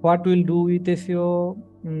 What we'll do with SEO,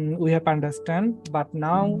 we have understand, but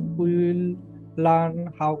now we will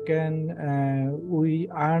learn how can we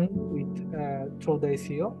earn with through the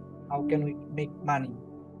SEO. How can we make money?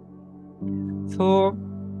 So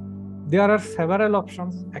there are several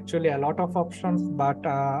options, actually a lot of options, but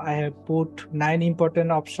I have put 9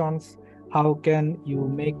 important options. How can you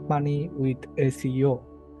make money with SEO?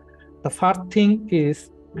 The first thing is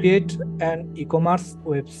create an e-commerce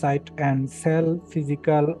website and sell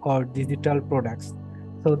physical or digital products.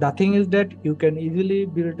 So the thing is that you can easily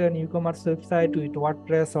build an e-commerce website with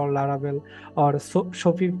WordPress or Laravel or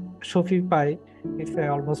Shopify. It's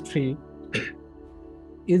almost free.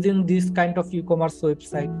 Using this kind of e-commerce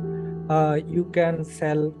website, you can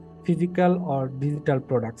sell physical or digital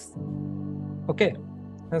products. Okay,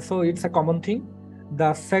 so it's a common thing.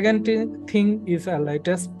 The second thing is a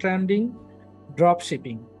latest trending, drop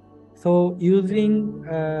shipping. So using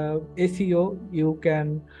SEO, you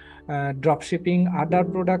can drop shipping other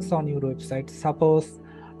products on your website. Suppose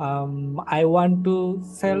I want to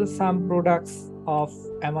sell some products of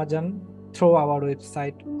Amazon through our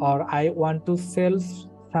website, or I want to sell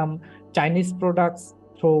some Chinese products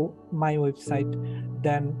through my website,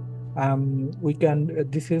 then we can,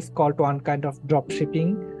 this is called one kind of drop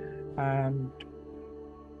shipping. And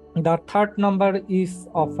the third number is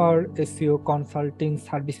offer SEO consulting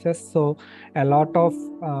services. So a lot of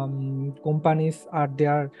companies are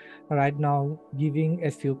there right now giving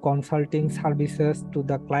SEO consulting services to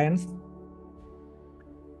the clients.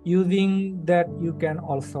 Using that, you can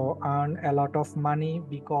also earn a lot of money,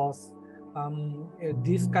 because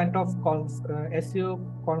this kind of SEO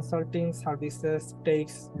consulting services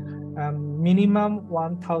takes minimum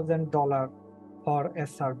 $1,000 for a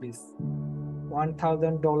service,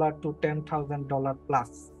 $1,000 to $10,000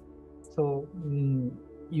 plus. So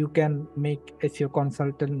you can make SEO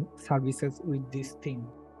consultant services with this thing.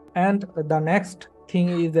 And the next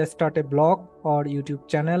thing is start a blog or YouTube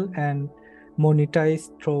channel and monetize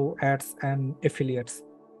through ads and affiliates.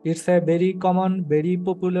 It's a very common, very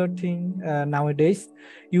popular thing nowadays.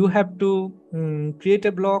 You have to create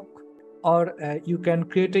a blog, or you can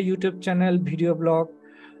create a YouTube channel, video blog,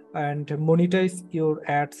 and monetize your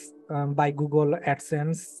ads by Google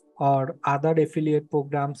AdSense or other affiliate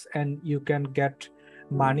programs, and you can get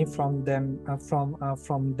money from them from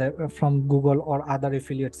Google or other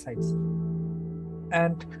affiliate sites.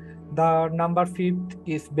 And the number 5th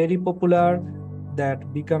is very popular,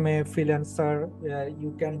 that become a freelancer.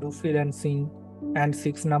 You can do freelancing. And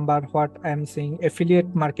 6th number, what I'm saying,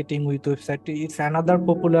 affiliate marketing with website. It's another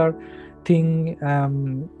popular thing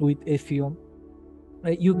with SEO.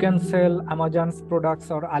 You can sell Amazon's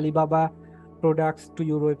products or Alibaba products to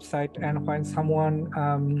your website, and when someone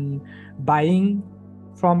buying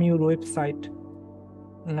from your website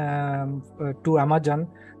to Amazon,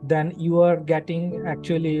 then you are getting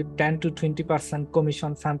actually 10 to 20%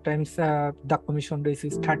 commission. Sometimes the commission rate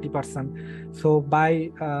is 30%. So by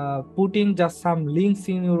putting just some links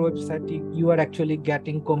in your website, you are actually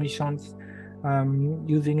getting commissions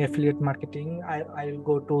using affiliate marketing. I will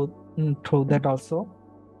go to through that also.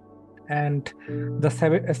 And the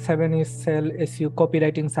seven is sell SEO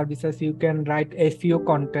copywriting services. You can write SEO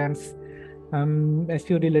contents,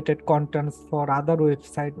 SEO related contents for other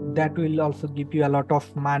websites. That will also give you a lot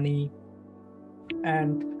of money.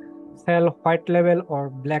 And sell white level or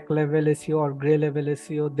black level SEO or gray level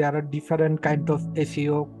SEO. There are different kinds of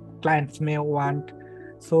SEO clients may want.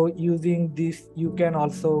 So using this, you can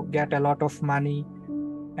also get a lot of money.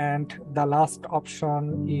 And the last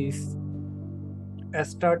option is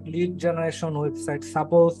start lead generation website.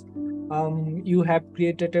 Suppose you have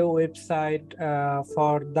created a website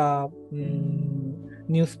for the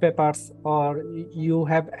newspapers, or you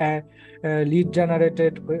have a lead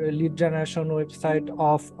generation website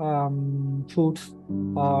of foods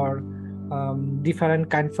or different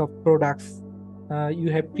kinds of products. You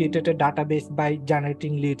have created a database by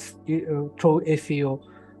generating leads through SEO.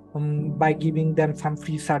 By giving them some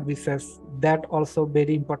free services. That also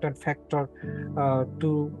very important factor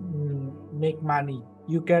to make money.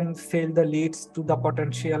 You can sell the leads to the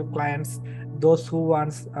potential clients, those who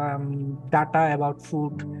wants data about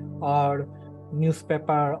food or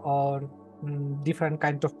newspaper or different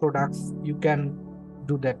kinds of products. You can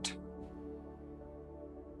do that.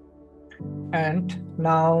 And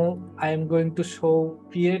now I am going to show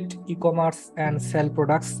create e-commerce and sell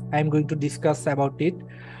products. I am going to discuss about it.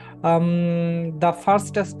 The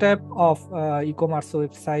first step of e-commerce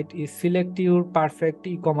website is select your perfect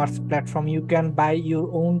e-commerce platform. You can buy your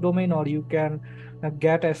own domain, or you can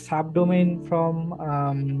get a subdomain from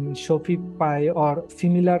Shopify or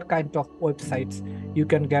similar kind of websites. You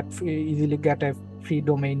can easily get a free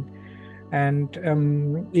domain. And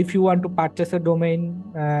if you want to purchase a domain,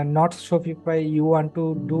 not Shopify, you want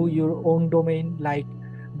to do your own domain like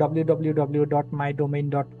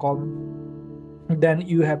www.mydomain.com, then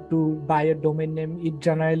you have to buy a domain name. It's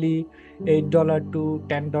generally $8 to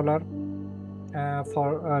 $10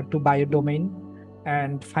 for to buy a domain.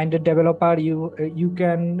 And find a developer. You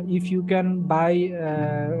can, if you can buy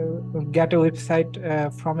get a website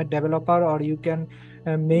from a developer, or you can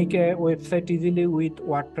make a website easily with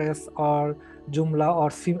WordPress or Joomla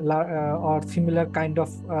or similar kind of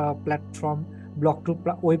platform,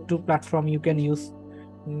 web 2 platform you can use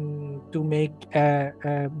to make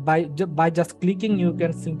by just clicking you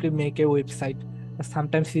can simply make a website.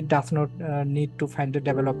 Sometimes it does not need to find a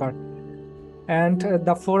developer. And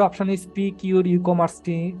the fourth option is pick your e-commerce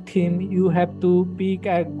theme. You have to pick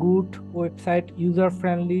a good website, user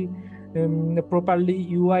friendly, properly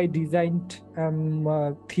UI designed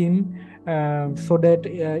theme, so that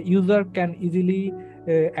user can easily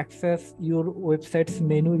access your website's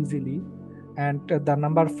menu easily. And the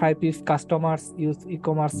number 5 is customers use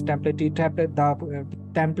e-commerce template. The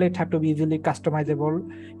template have to be easily customizable.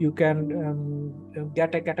 You can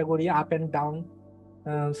get a category up and down,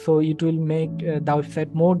 so it will make the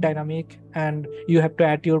website more dynamic. And you have to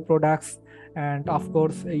add your products, and of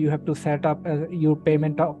course you have to set up your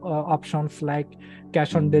payment options like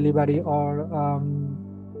cash on delivery or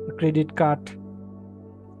credit card.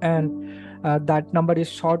 And that number is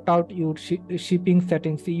sort out your shipping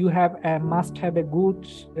settings. You have must have a good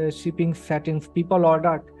shipping settings. People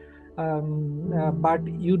ordered, but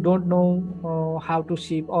you don't know how to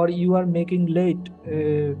ship, or you are making late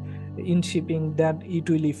in shipping, that it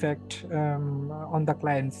will affect on the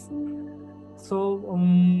clients. So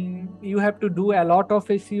you have to do a lot of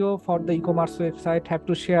SEO for the e-commerce website, have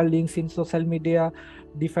to share links in social media,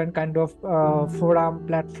 different kind of forum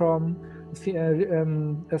platform,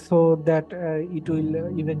 so that it will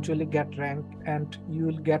eventually get ranked and you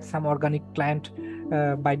will get some organic client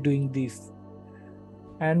by doing this.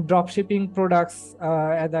 And dropshipping products,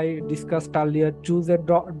 as I discussed earlier, choose a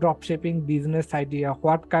dropshipping business idea.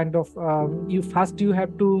 What kind of you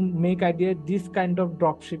have to make idea, this kind of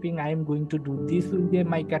dropshipping I am going to do, this will be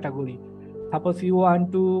my category. Suppose you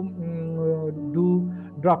want to do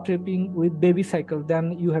dropshipping with baby cycle,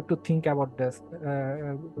 then you have to think about this.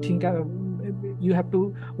 You have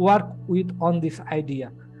to work with on this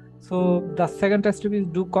idea. So the second step is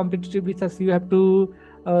do competitive research. You have to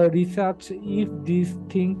research if this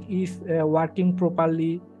thing is working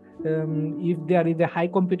properly. If there is a high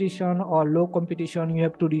competition or low competition, you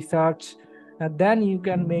have to research. Then you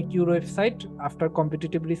can make your website after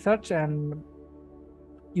competitive research, and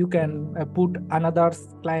you can put another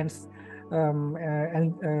clients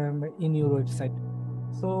in your website.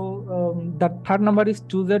 So the third number is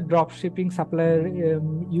choose a dropshipping supplier.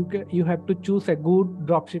 You have to choose a good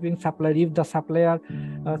dropshipping supplier. If the supplier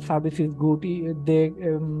service is good, they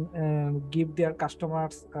give their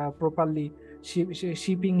customers properly,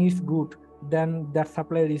 shipping is good, then that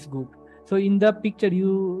supplier is good. So in the picture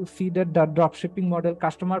you see that the dropshipping model,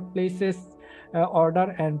 customer places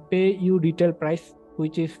order and pay you retail price,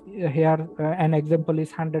 which is here an example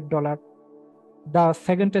is $100. The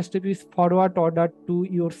second step is forward order to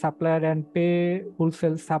your supplier and pay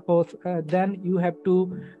wholesale. Suppose then you have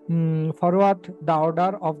to forward the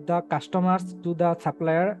order of the customers to the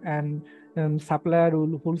supplier, and supplier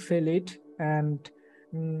will wholesale it, and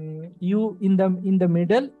you in the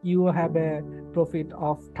middle you have a profit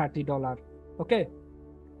of $30. Okay,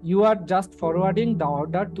 you are just forwarding the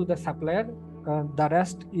order to the supplier, the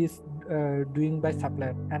rest is doing by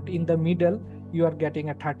supplier, and in the middle you are getting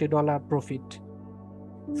a $30 profit.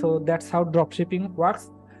 So that's how dropshipping works.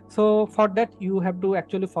 So for that you have to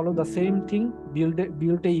actually follow the same thing, build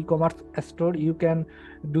a e-commerce store. You can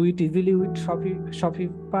do it easily with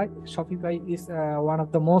Shopify. Shopify is one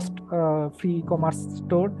of the most free e-commerce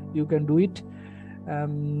store. You can do it.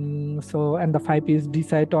 So, and the 5 is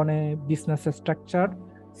decide on a business structure.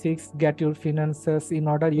 6, get your finances in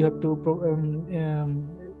order. You have to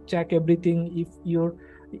check everything, if your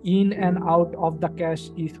in and out of the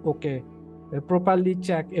cash is okay. Properly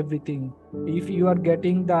check everything. If you are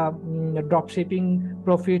getting the dropshipping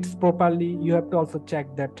profits properly, you have to also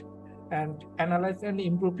check that. And analyze and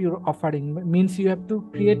improve your offering, means you have to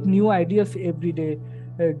create new ideas every day.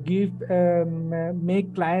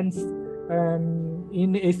 Make clients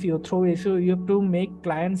in SEO. Through SEO you have to make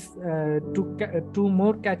clients to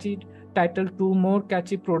more catchy title, to more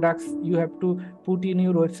catchy products you have to put in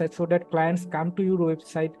your website, so that clients come to your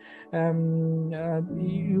website.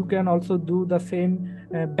 You can also do the same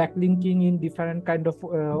backlinking in different kind of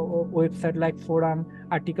website like forum,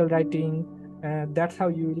 article writing. That's how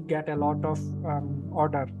you will get a lot of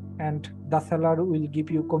order, and the seller will give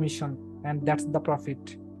you commission, and that's the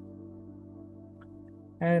profit.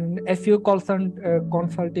 And SEO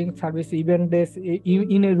consulting service, even this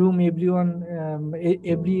in a room, everyone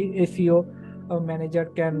every SEO manager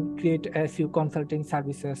can create SEO consulting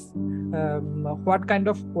services. What kind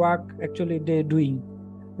of work actually they're doing?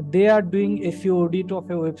 They are doing SEO audit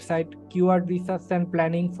of a website, keyword research and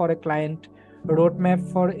planning for a client, roadmap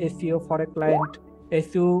for SEO for a client,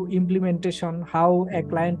 SEO implementation, how a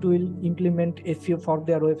client will implement SEO for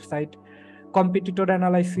their website, competitor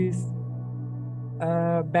analysis,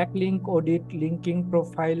 backlink audit, linking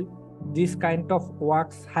profile, this kind of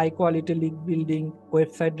works, high quality link building,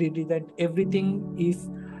 website redesign, everything is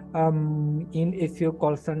in SEO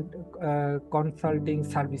consulting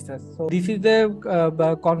services. So this is the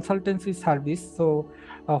consultancy service. So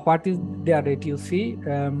what is their rate? You see,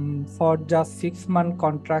 for just 6-month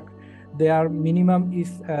contract, their minimum is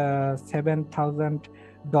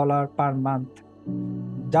 $7,000 per month.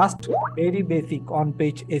 Just very basic on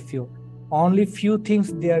page SEO. Only few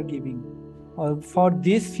things they are giving. For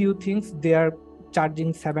these few things, they are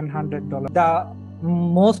charging $700. The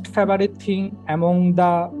most favorite thing among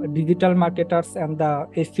the digital marketers and the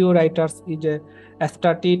SEO writers is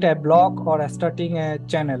starting a blog or starting a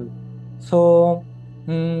channel. So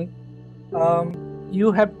you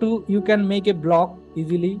can make a blog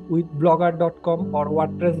easily with blogger.com or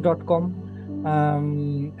wordpress.com,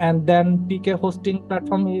 and then pick a hosting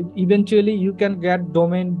platform. Eventually you can get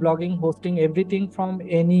domain, blogging, hosting, everything from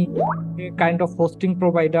any kind of hosting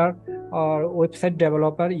provider or website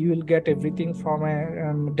developer. You will get everything from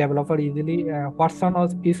a developer easily. WhatsOn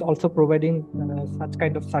is also providing such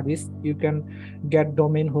kind of service. You can get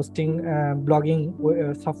domain hosting, blogging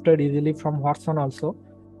software easily from WhatsOn also.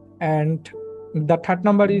 And the third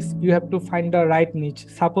number is you have to find the right niche.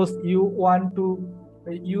 Suppose your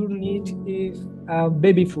niche is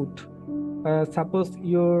baby food. Suppose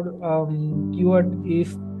your keyword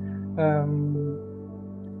is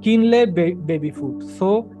Kinley baby food.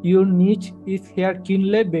 So your niche is here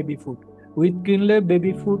Kinley baby food. With Kinley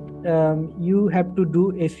baby food, you have to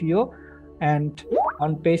do SEO and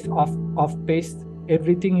on page, off page,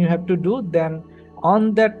 everything you have to do. Then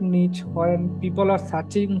on that niche, when people are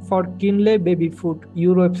searching for Kinley baby food,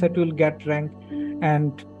 your website will get ranked.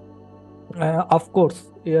 And of course,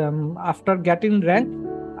 after getting ranked,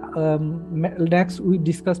 next we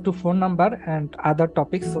discuss to phone number and other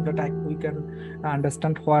topics, so that we can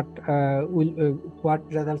understand what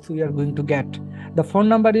results we are going to get. The phone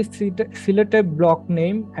number is selected block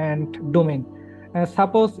name and domain.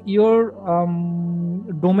 Suppose your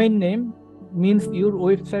domain name means your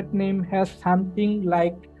website name has something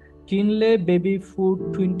like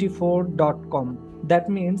kinleybabyfood24.com. That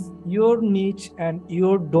means your niche and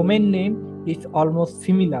your domain name is almost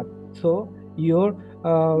similar. So your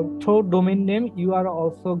through domain name, you are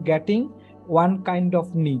also getting one kind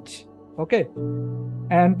of niche. Okay.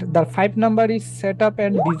 And the 5 number is set up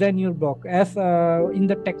and design your blog. As in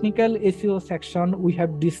the technical SEO section, we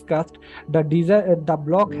have discussed the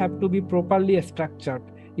blog have to be properly structured.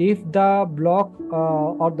 If the blog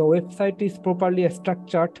or the website is properly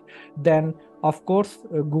structured, then of course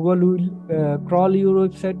Google will crawl your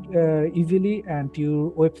website easily, and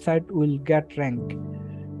your website will get ranked.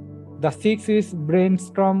 The 6 is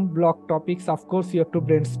brainstorm blog topics. Of course, you have to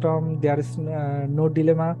brainstorm. There is no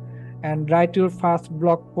dilemma. And write your first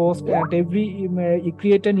blog post, and you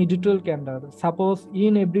create an editorial calendar. Suppose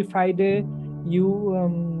in every Friday you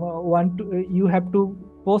you have to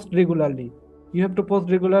post regularly. You have to post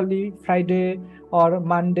regularly Friday or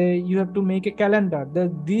Monday. You have to make a calendar.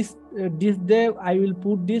 This day I will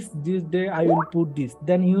put this. This day I will put this.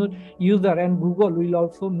 Then your user and Google will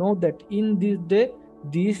also know that in this day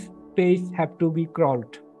this page have to be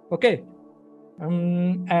crawled. Okay.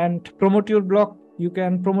 And promote your blog. You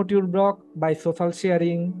can promote your blog by social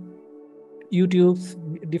sharing, YouTube's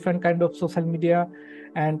different kind of social media.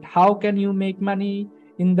 And how can you make money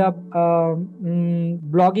in the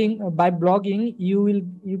blogging? By blogging, you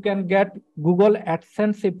can get Google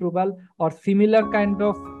AdSense approval or similar kind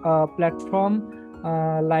of platform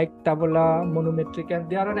like Taboola, Monometric, and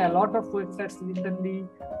there are a lot of websites recently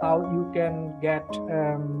how you can get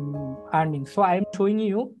earnings. So I am showing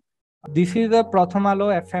you. This is a Pratham Alo,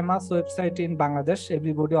 a famous website in Bangladesh.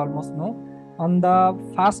 Everybody almost know. On the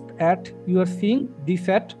first ad, you are seeing this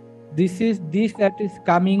ad. This ad is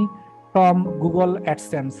coming from Google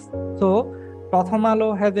AdSense. So Pratham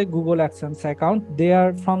Alo has a Google AdSense account. They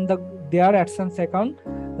are from their AdSense account.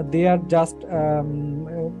 They are just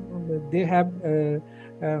they have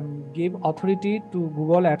give authority to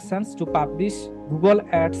Google AdSense to publish Google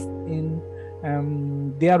ads in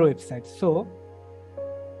their website. So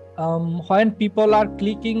when people are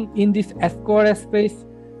clicking in this Squarespace,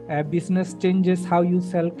 business changes, how you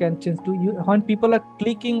sell can change to you. When people are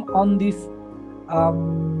clicking on this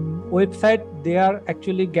website, they are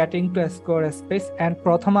actually getting to Squarespace, and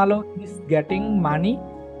Pratham Alo is getting money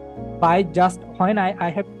by just when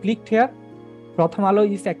I have clicked here. Pratham Alo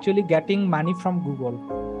is actually getting money from Google.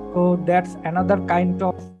 So that's another kind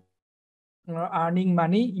of earning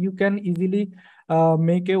money. You can easily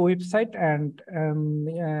make a website and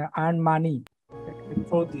earn money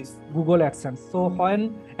through this Google AdSense. So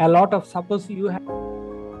when a lot of, suppose you have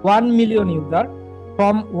 1 million user,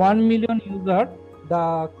 from 1 million user,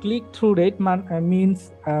 the click-through rate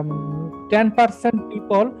means 10%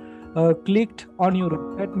 people clicked on your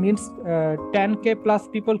website, means 10K plus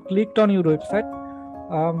people clicked on your website.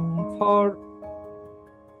 For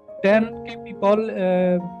 10K people,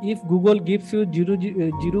 if Google gives you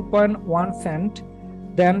 0.1 cent,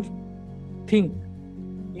 then think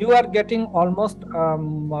you are getting almost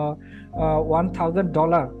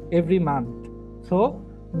 $1,000 every month. So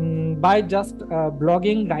by just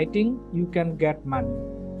blogging, writing, you can get money.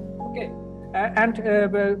 Okay, and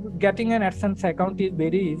getting an AdSense account is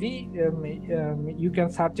very easy. You can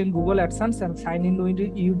search in Google AdSense and sign in with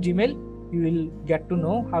your Gmail. You will get to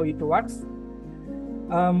know how it works.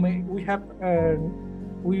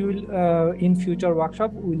 We will in future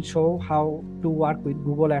workshop we will show how to work with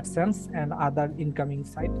Google AdSense and other income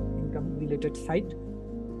related site.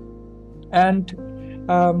 And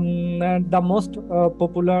the most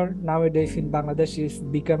popular nowadays in Bangladesh is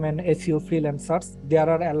become an SEO freelancers. There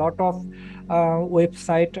are a lot of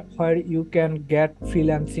website where you can get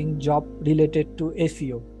freelancing job related to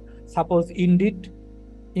SEO. Suppose Indeed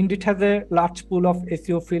has a large pool of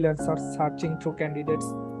SEO freelancers searching through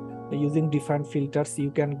candidates using different filters.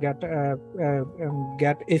 You can get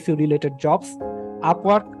SEO related jobs.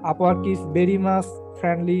 Upwork is very much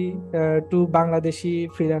friendly to Bangladeshi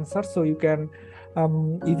freelancers, so you can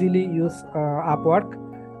easily use Upwork.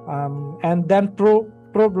 And then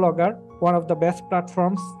ProBlogger, one of the best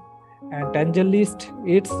platforms, and AngelList.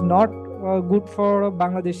 It's not good for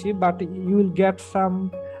Bangladeshi, but you will get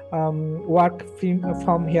some work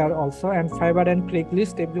from here also. And Fiverr and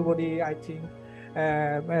Craigslist, everybody I think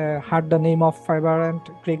heard the name of Fiverr and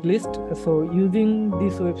Craigslist. So using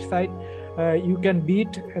this website, you can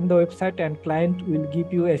bid in the website and client will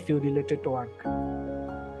give you SEO related work.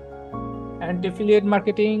 And affiliate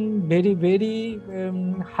marketing, very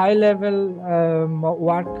high level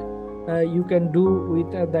work you can do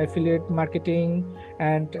with the affiliate marketing.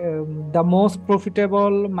 And the most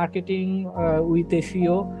profitable marketing with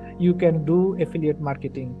SEO, you can do affiliate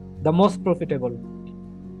marketing, the most profitable.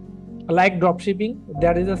 Like dropshipping,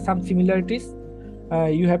 there is some similarities.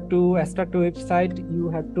 You have to start a website, you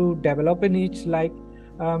have to develop a niche. Like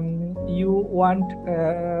you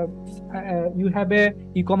have a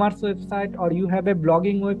e-commerce website or you have a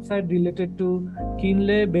blogging website related to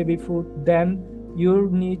Kinley baby food, then your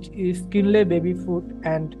niche is Kinley baby food,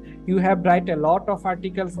 and you have write a lot of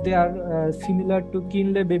articles there similar to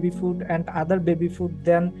Kinley baby food and other baby food.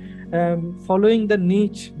 Then following the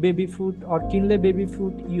niche baby food or Kinley baby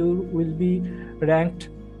food, you will be ranked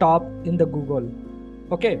top in the Google.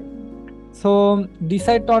 Okay, so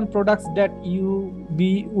decide on products that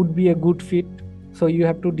would be a good fit. So you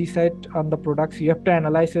have to decide on the products, you have to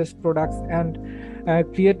analyze those products and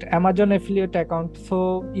create Amazon affiliate account.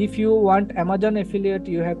 So if you want Amazon affiliate,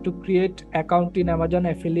 you have to create account in Amazon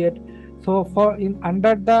affiliate. So for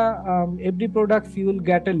under the every products, you will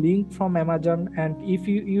get a link from Amazon, and if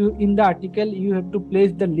you in the article, you have to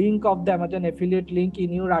place the link of the Amazon affiliate link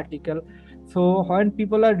in your article. So when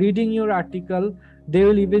people are reading your article, they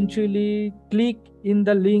will eventually click in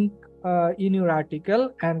the link in your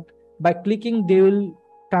article, and by clicking they will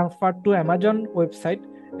transfer to Amazon website.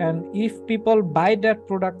 And if people buy that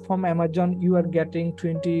product from Amazon, you are getting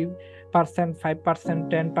 20%, 5%,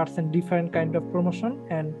 10% different kind of promotion.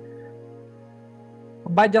 And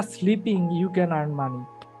by just sleeping, you can earn money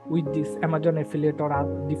with this Amazon affiliate or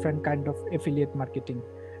other different kind of affiliate marketing.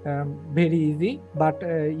 Very easy, but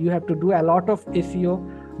you have to do a lot of SEO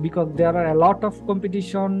because there are a lot of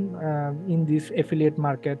competition in this affiliate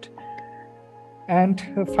market. And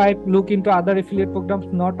 5, look into other affiliate programs.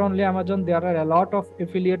 Not only Amazon, there are a lot of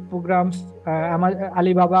affiliate programs.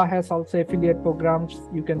 Alibaba has also affiliate programs.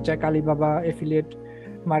 You can check Alibaba affiliate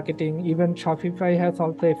marketing. Even Shopify has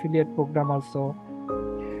also affiliate program also.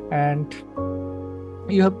 And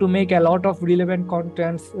you have to make a lot of relevant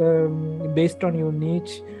contents based on your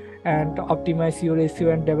niche and optimize your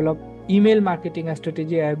SEO and develop email marketing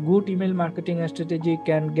strategy. A good email marketing strategy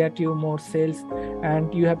can get you more sales,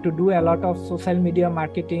 and you have to do a lot of social media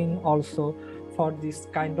marketing also for this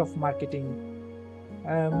kind of marketing.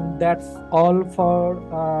 That's all for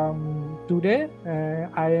today.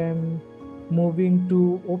 I am moving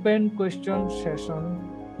to open question session.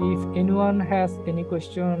 If anyone has any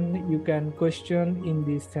question, you can question in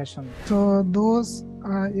this session. So those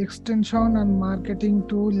extension and marketing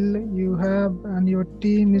tool you have and your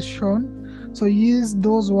team is shown. So is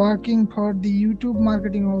those working for the YouTube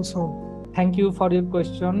marketing also? Thank you for your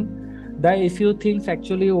question. The SEO things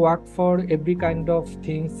actually work for every kind of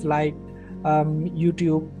things like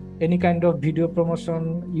YouTube, any kind of video promotion.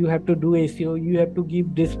 You have to do SEO. You have to give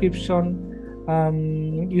description.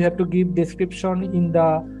 You have to give description in the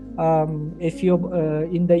SEO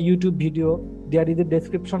in the YouTube video. There is a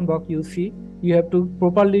description box you see. You have to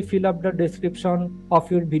properly fill up the description of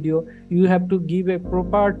your video. You have to give a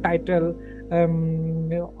proper title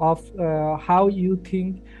of how you think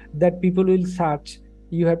that people will search.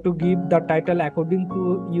 You have to give the title according to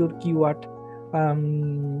your keyword.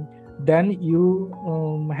 Then you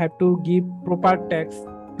have to give proper text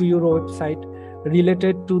to your website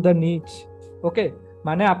related to the niche. ওকে,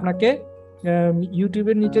 মানে আপনাকে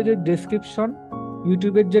ইউটিউবের নিচে যে description,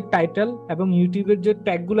 ইউটিউবের যে title এবং ইউটিউবের যে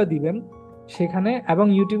ট্যাগগুলো দিবেন সেখানে, এবং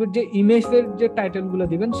ইউটিউবের যে ইমেজের যে টাইটেলগুলো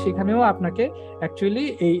দিবেন সেখানেও আপনাকে অ্যাকচুয়ালি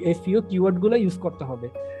এই এসইও কিওয়ার্ডগুলো ইউজ করতে হবে।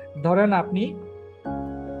 ধরেন আপনি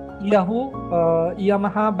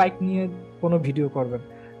ইয়ামাহা বাইক নিয়ে কোনো ভিডিও করবেন,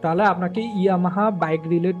 তাহলে আপনাকে ইয়ামাহা বাইক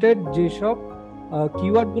রিলেটেড যেসব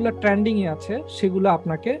কিওয়ার্ডগুলো ট্রেন্ডিংয়ে আছে সেগুলো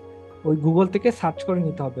আপনাকে ওই গুগল থেকে সার্চ করে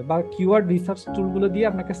নিতে হবে, বা কিওয়ার্ড রিসার্চ টুলগুলো দিয়ে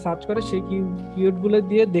আপনাকে সার্চ করে সেই কিওয়ার্ডগুলো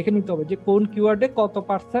দিয়ে দেখে নিতে হবে যে কোন কিওয়ার্ডে কত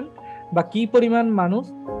পার্সেন্ট বা কি পরিমাণ মানুষ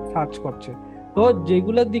সার্চ করছে। তো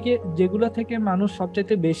যেগুলো থেকে মানুষ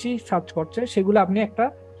সবচেয়ে বেশি সার্চ করছে সেগুলো আপনি একটা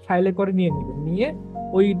ফাইলে করে নিয়ে নেবেন, নিয়ে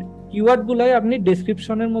ওই কিওয়ার্ডগুলোই আপনি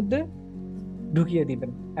ডেসক্রিপশনের মধ্যে ঢুকিয়ে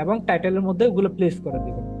দিবেন এবং টাইটেলের মধ্যে ওগুলো প্লেস করে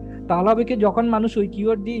দিবেন। তাহলে হবে কি, যখন মানুষ ওই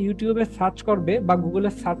কিওয়ার্ড দিয়ে ইউটিউবে সার্চ করবে বা গুগলে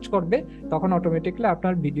সার্চ করবে তখন অটোমেটিকলি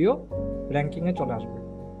আপনার ভিডিও র্যাঙ্কিং এ চলে আসবে।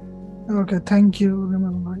 ওকে, থ্যাংক ইউ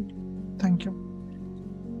রিমল ভাই, thank you.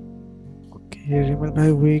 Okay, Rimal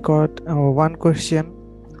bhai, we got one question.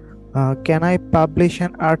 Can I publish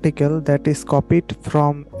an article that is copied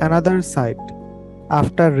from another site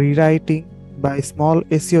after rewriting by small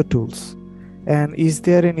SEO tools? And is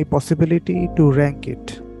there any possibility to rank it?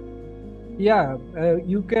 Yeah,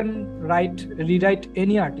 you can rewrite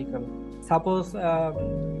any article. Suppose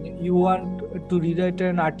you want to rewrite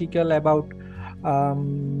an article about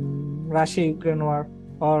Russia-Ukraine war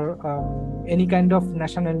or any kind of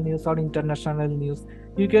national news or international news.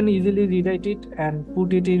 You can easily rewrite it and put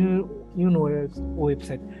it in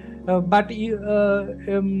website. But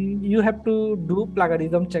you have to do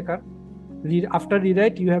plagiarism checker. After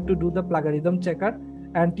rewrite, you have to do the plagiarism checker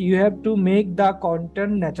and you have to make the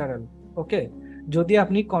content natural. ওকে, যদি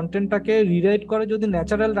আপনি কন্টেন্টটাকে rewrite করে যদি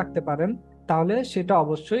natural রাখতে পারেন তাহলে সেটা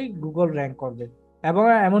অবশ্যই Google rank করবে। এবং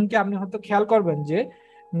এমনকি আপনি হয়তো খেয়াল করবেন যে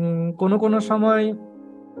কোনো সময়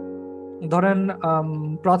ধরেন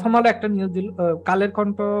প্রথম আলো একটা নিউজ দিল, কালের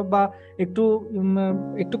কণ্ঠ বা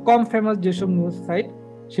একটু কম ফেমাস যেসব নিউজ সাইট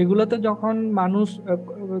সেগুলোতে যখন মানুষ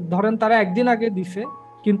ধরেন তারা একদিন আগে দিছে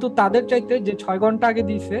কিন্তু তাদের চাইতে যে 6 ঘন্টা আগে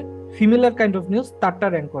দিছে সিমিলার কাইন্ড অফ নিউজ তারটা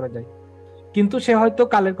র্যাঙ্ক করা যায়, কিন্তু সে হয়তো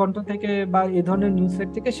কালের কণ্ঠ থেকে বা এই ধরনের নিউজ সাইট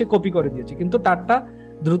থেকে সে কপি করে দিয়েছে কিন্তু তারটা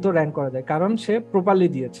দ্রুত র্যাঙ্ক করা যায় কারণ সে প্রপারলি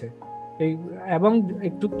দিয়েছে। এবং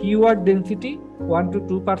একটু কিওয়ার্ড ডেনসিটি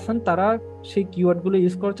 1-2% তারা সেই কিওয়ার্ডগুলো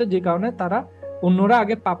ইউজ করছে, যে কারণে তারা অন্যরা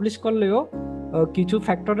আগে পাবলিশ করলেও কিছু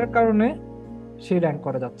ফ্যাক্টরের কারণে সে র্যাঙ্ক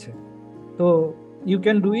করা যাচ্ছে। তো you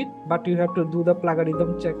can do it, but you have to do the plagiarism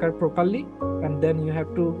checker properly and then you have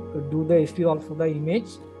to do the SEO also the image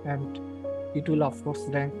and it will of course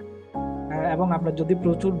rank. এবং আপনার যদি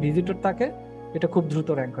প্রচুর visitor থাকে এটা খুব দ্রুত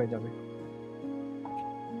rank হয়ে যাবে।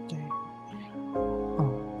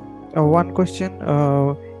 One question,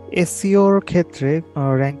 SEO এর ক্ষেত্রে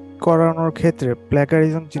র্যাঙ্ক করানোর ক্ষেত্রে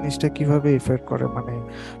প্ল্যাগারিজম জিনিসটা কিভাবে ইফেক্ট করে, মানে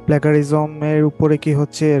প্ল্যাগারিজমের উপরে কি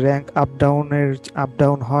হচ্ছে র্যাঙ্ক আপ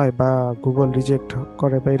ডাউন হয় বা গুগল রিজেক্ট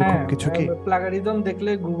করে বা এরকম কিছু কি? প্ল্যাগারিজম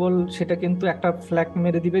দেখলে গুগল সেটা কিন্তু একটা ফ্ল্যাগ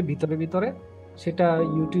মেরে দিবে ভিতরে, সেটা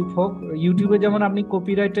ইউটিউব হোক, ইউটিউবে যেমন আপনি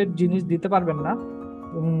কপিরাইটেড জিনিস দিতে পারবেন না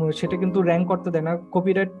সেটা কিন্তু র্যাঙ্ক করতে দেয় না,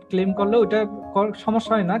 কপিরাইট ক্লেম করলে ওটা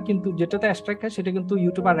সমস্যা হয় না, কিন্তু যেটাতে স্ট্রাইক হয় সেটা কিন্তু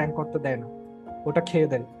ইউটিউব আর র্যাঙ্ক করতে দেয় না, ওটা খেয়ে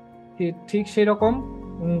দেয়। ঠিক সেরকম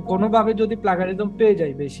কোনোভাবে যদি প্লাগারিজম পেয়ে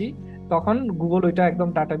যায় বেশি তখন গুগল ওইটা একদম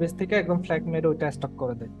ডাটাবেস থেকে একদম ফ্ল্যাগ মেরে ওইটা স্টপ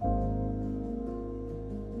করে দেয়,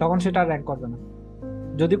 তখন সেটা র্যাঙ্ক করবে না।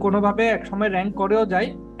 যদি কোনোভাবে এক সময় র্যাঙ্ক করেও যায়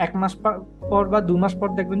 1 মাস পর বা 2 মাস পর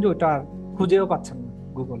দেখবেন যে ওইটা আর খুঁজেও পাচ্ছেন না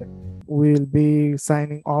গুগলে। We'll be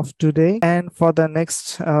signing off today, and for the next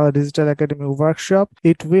Digital Academy workshop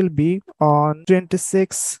it will be on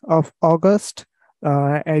 26th of August.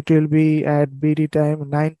 It will be at BD time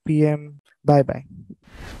 9 p.m. Bye bye.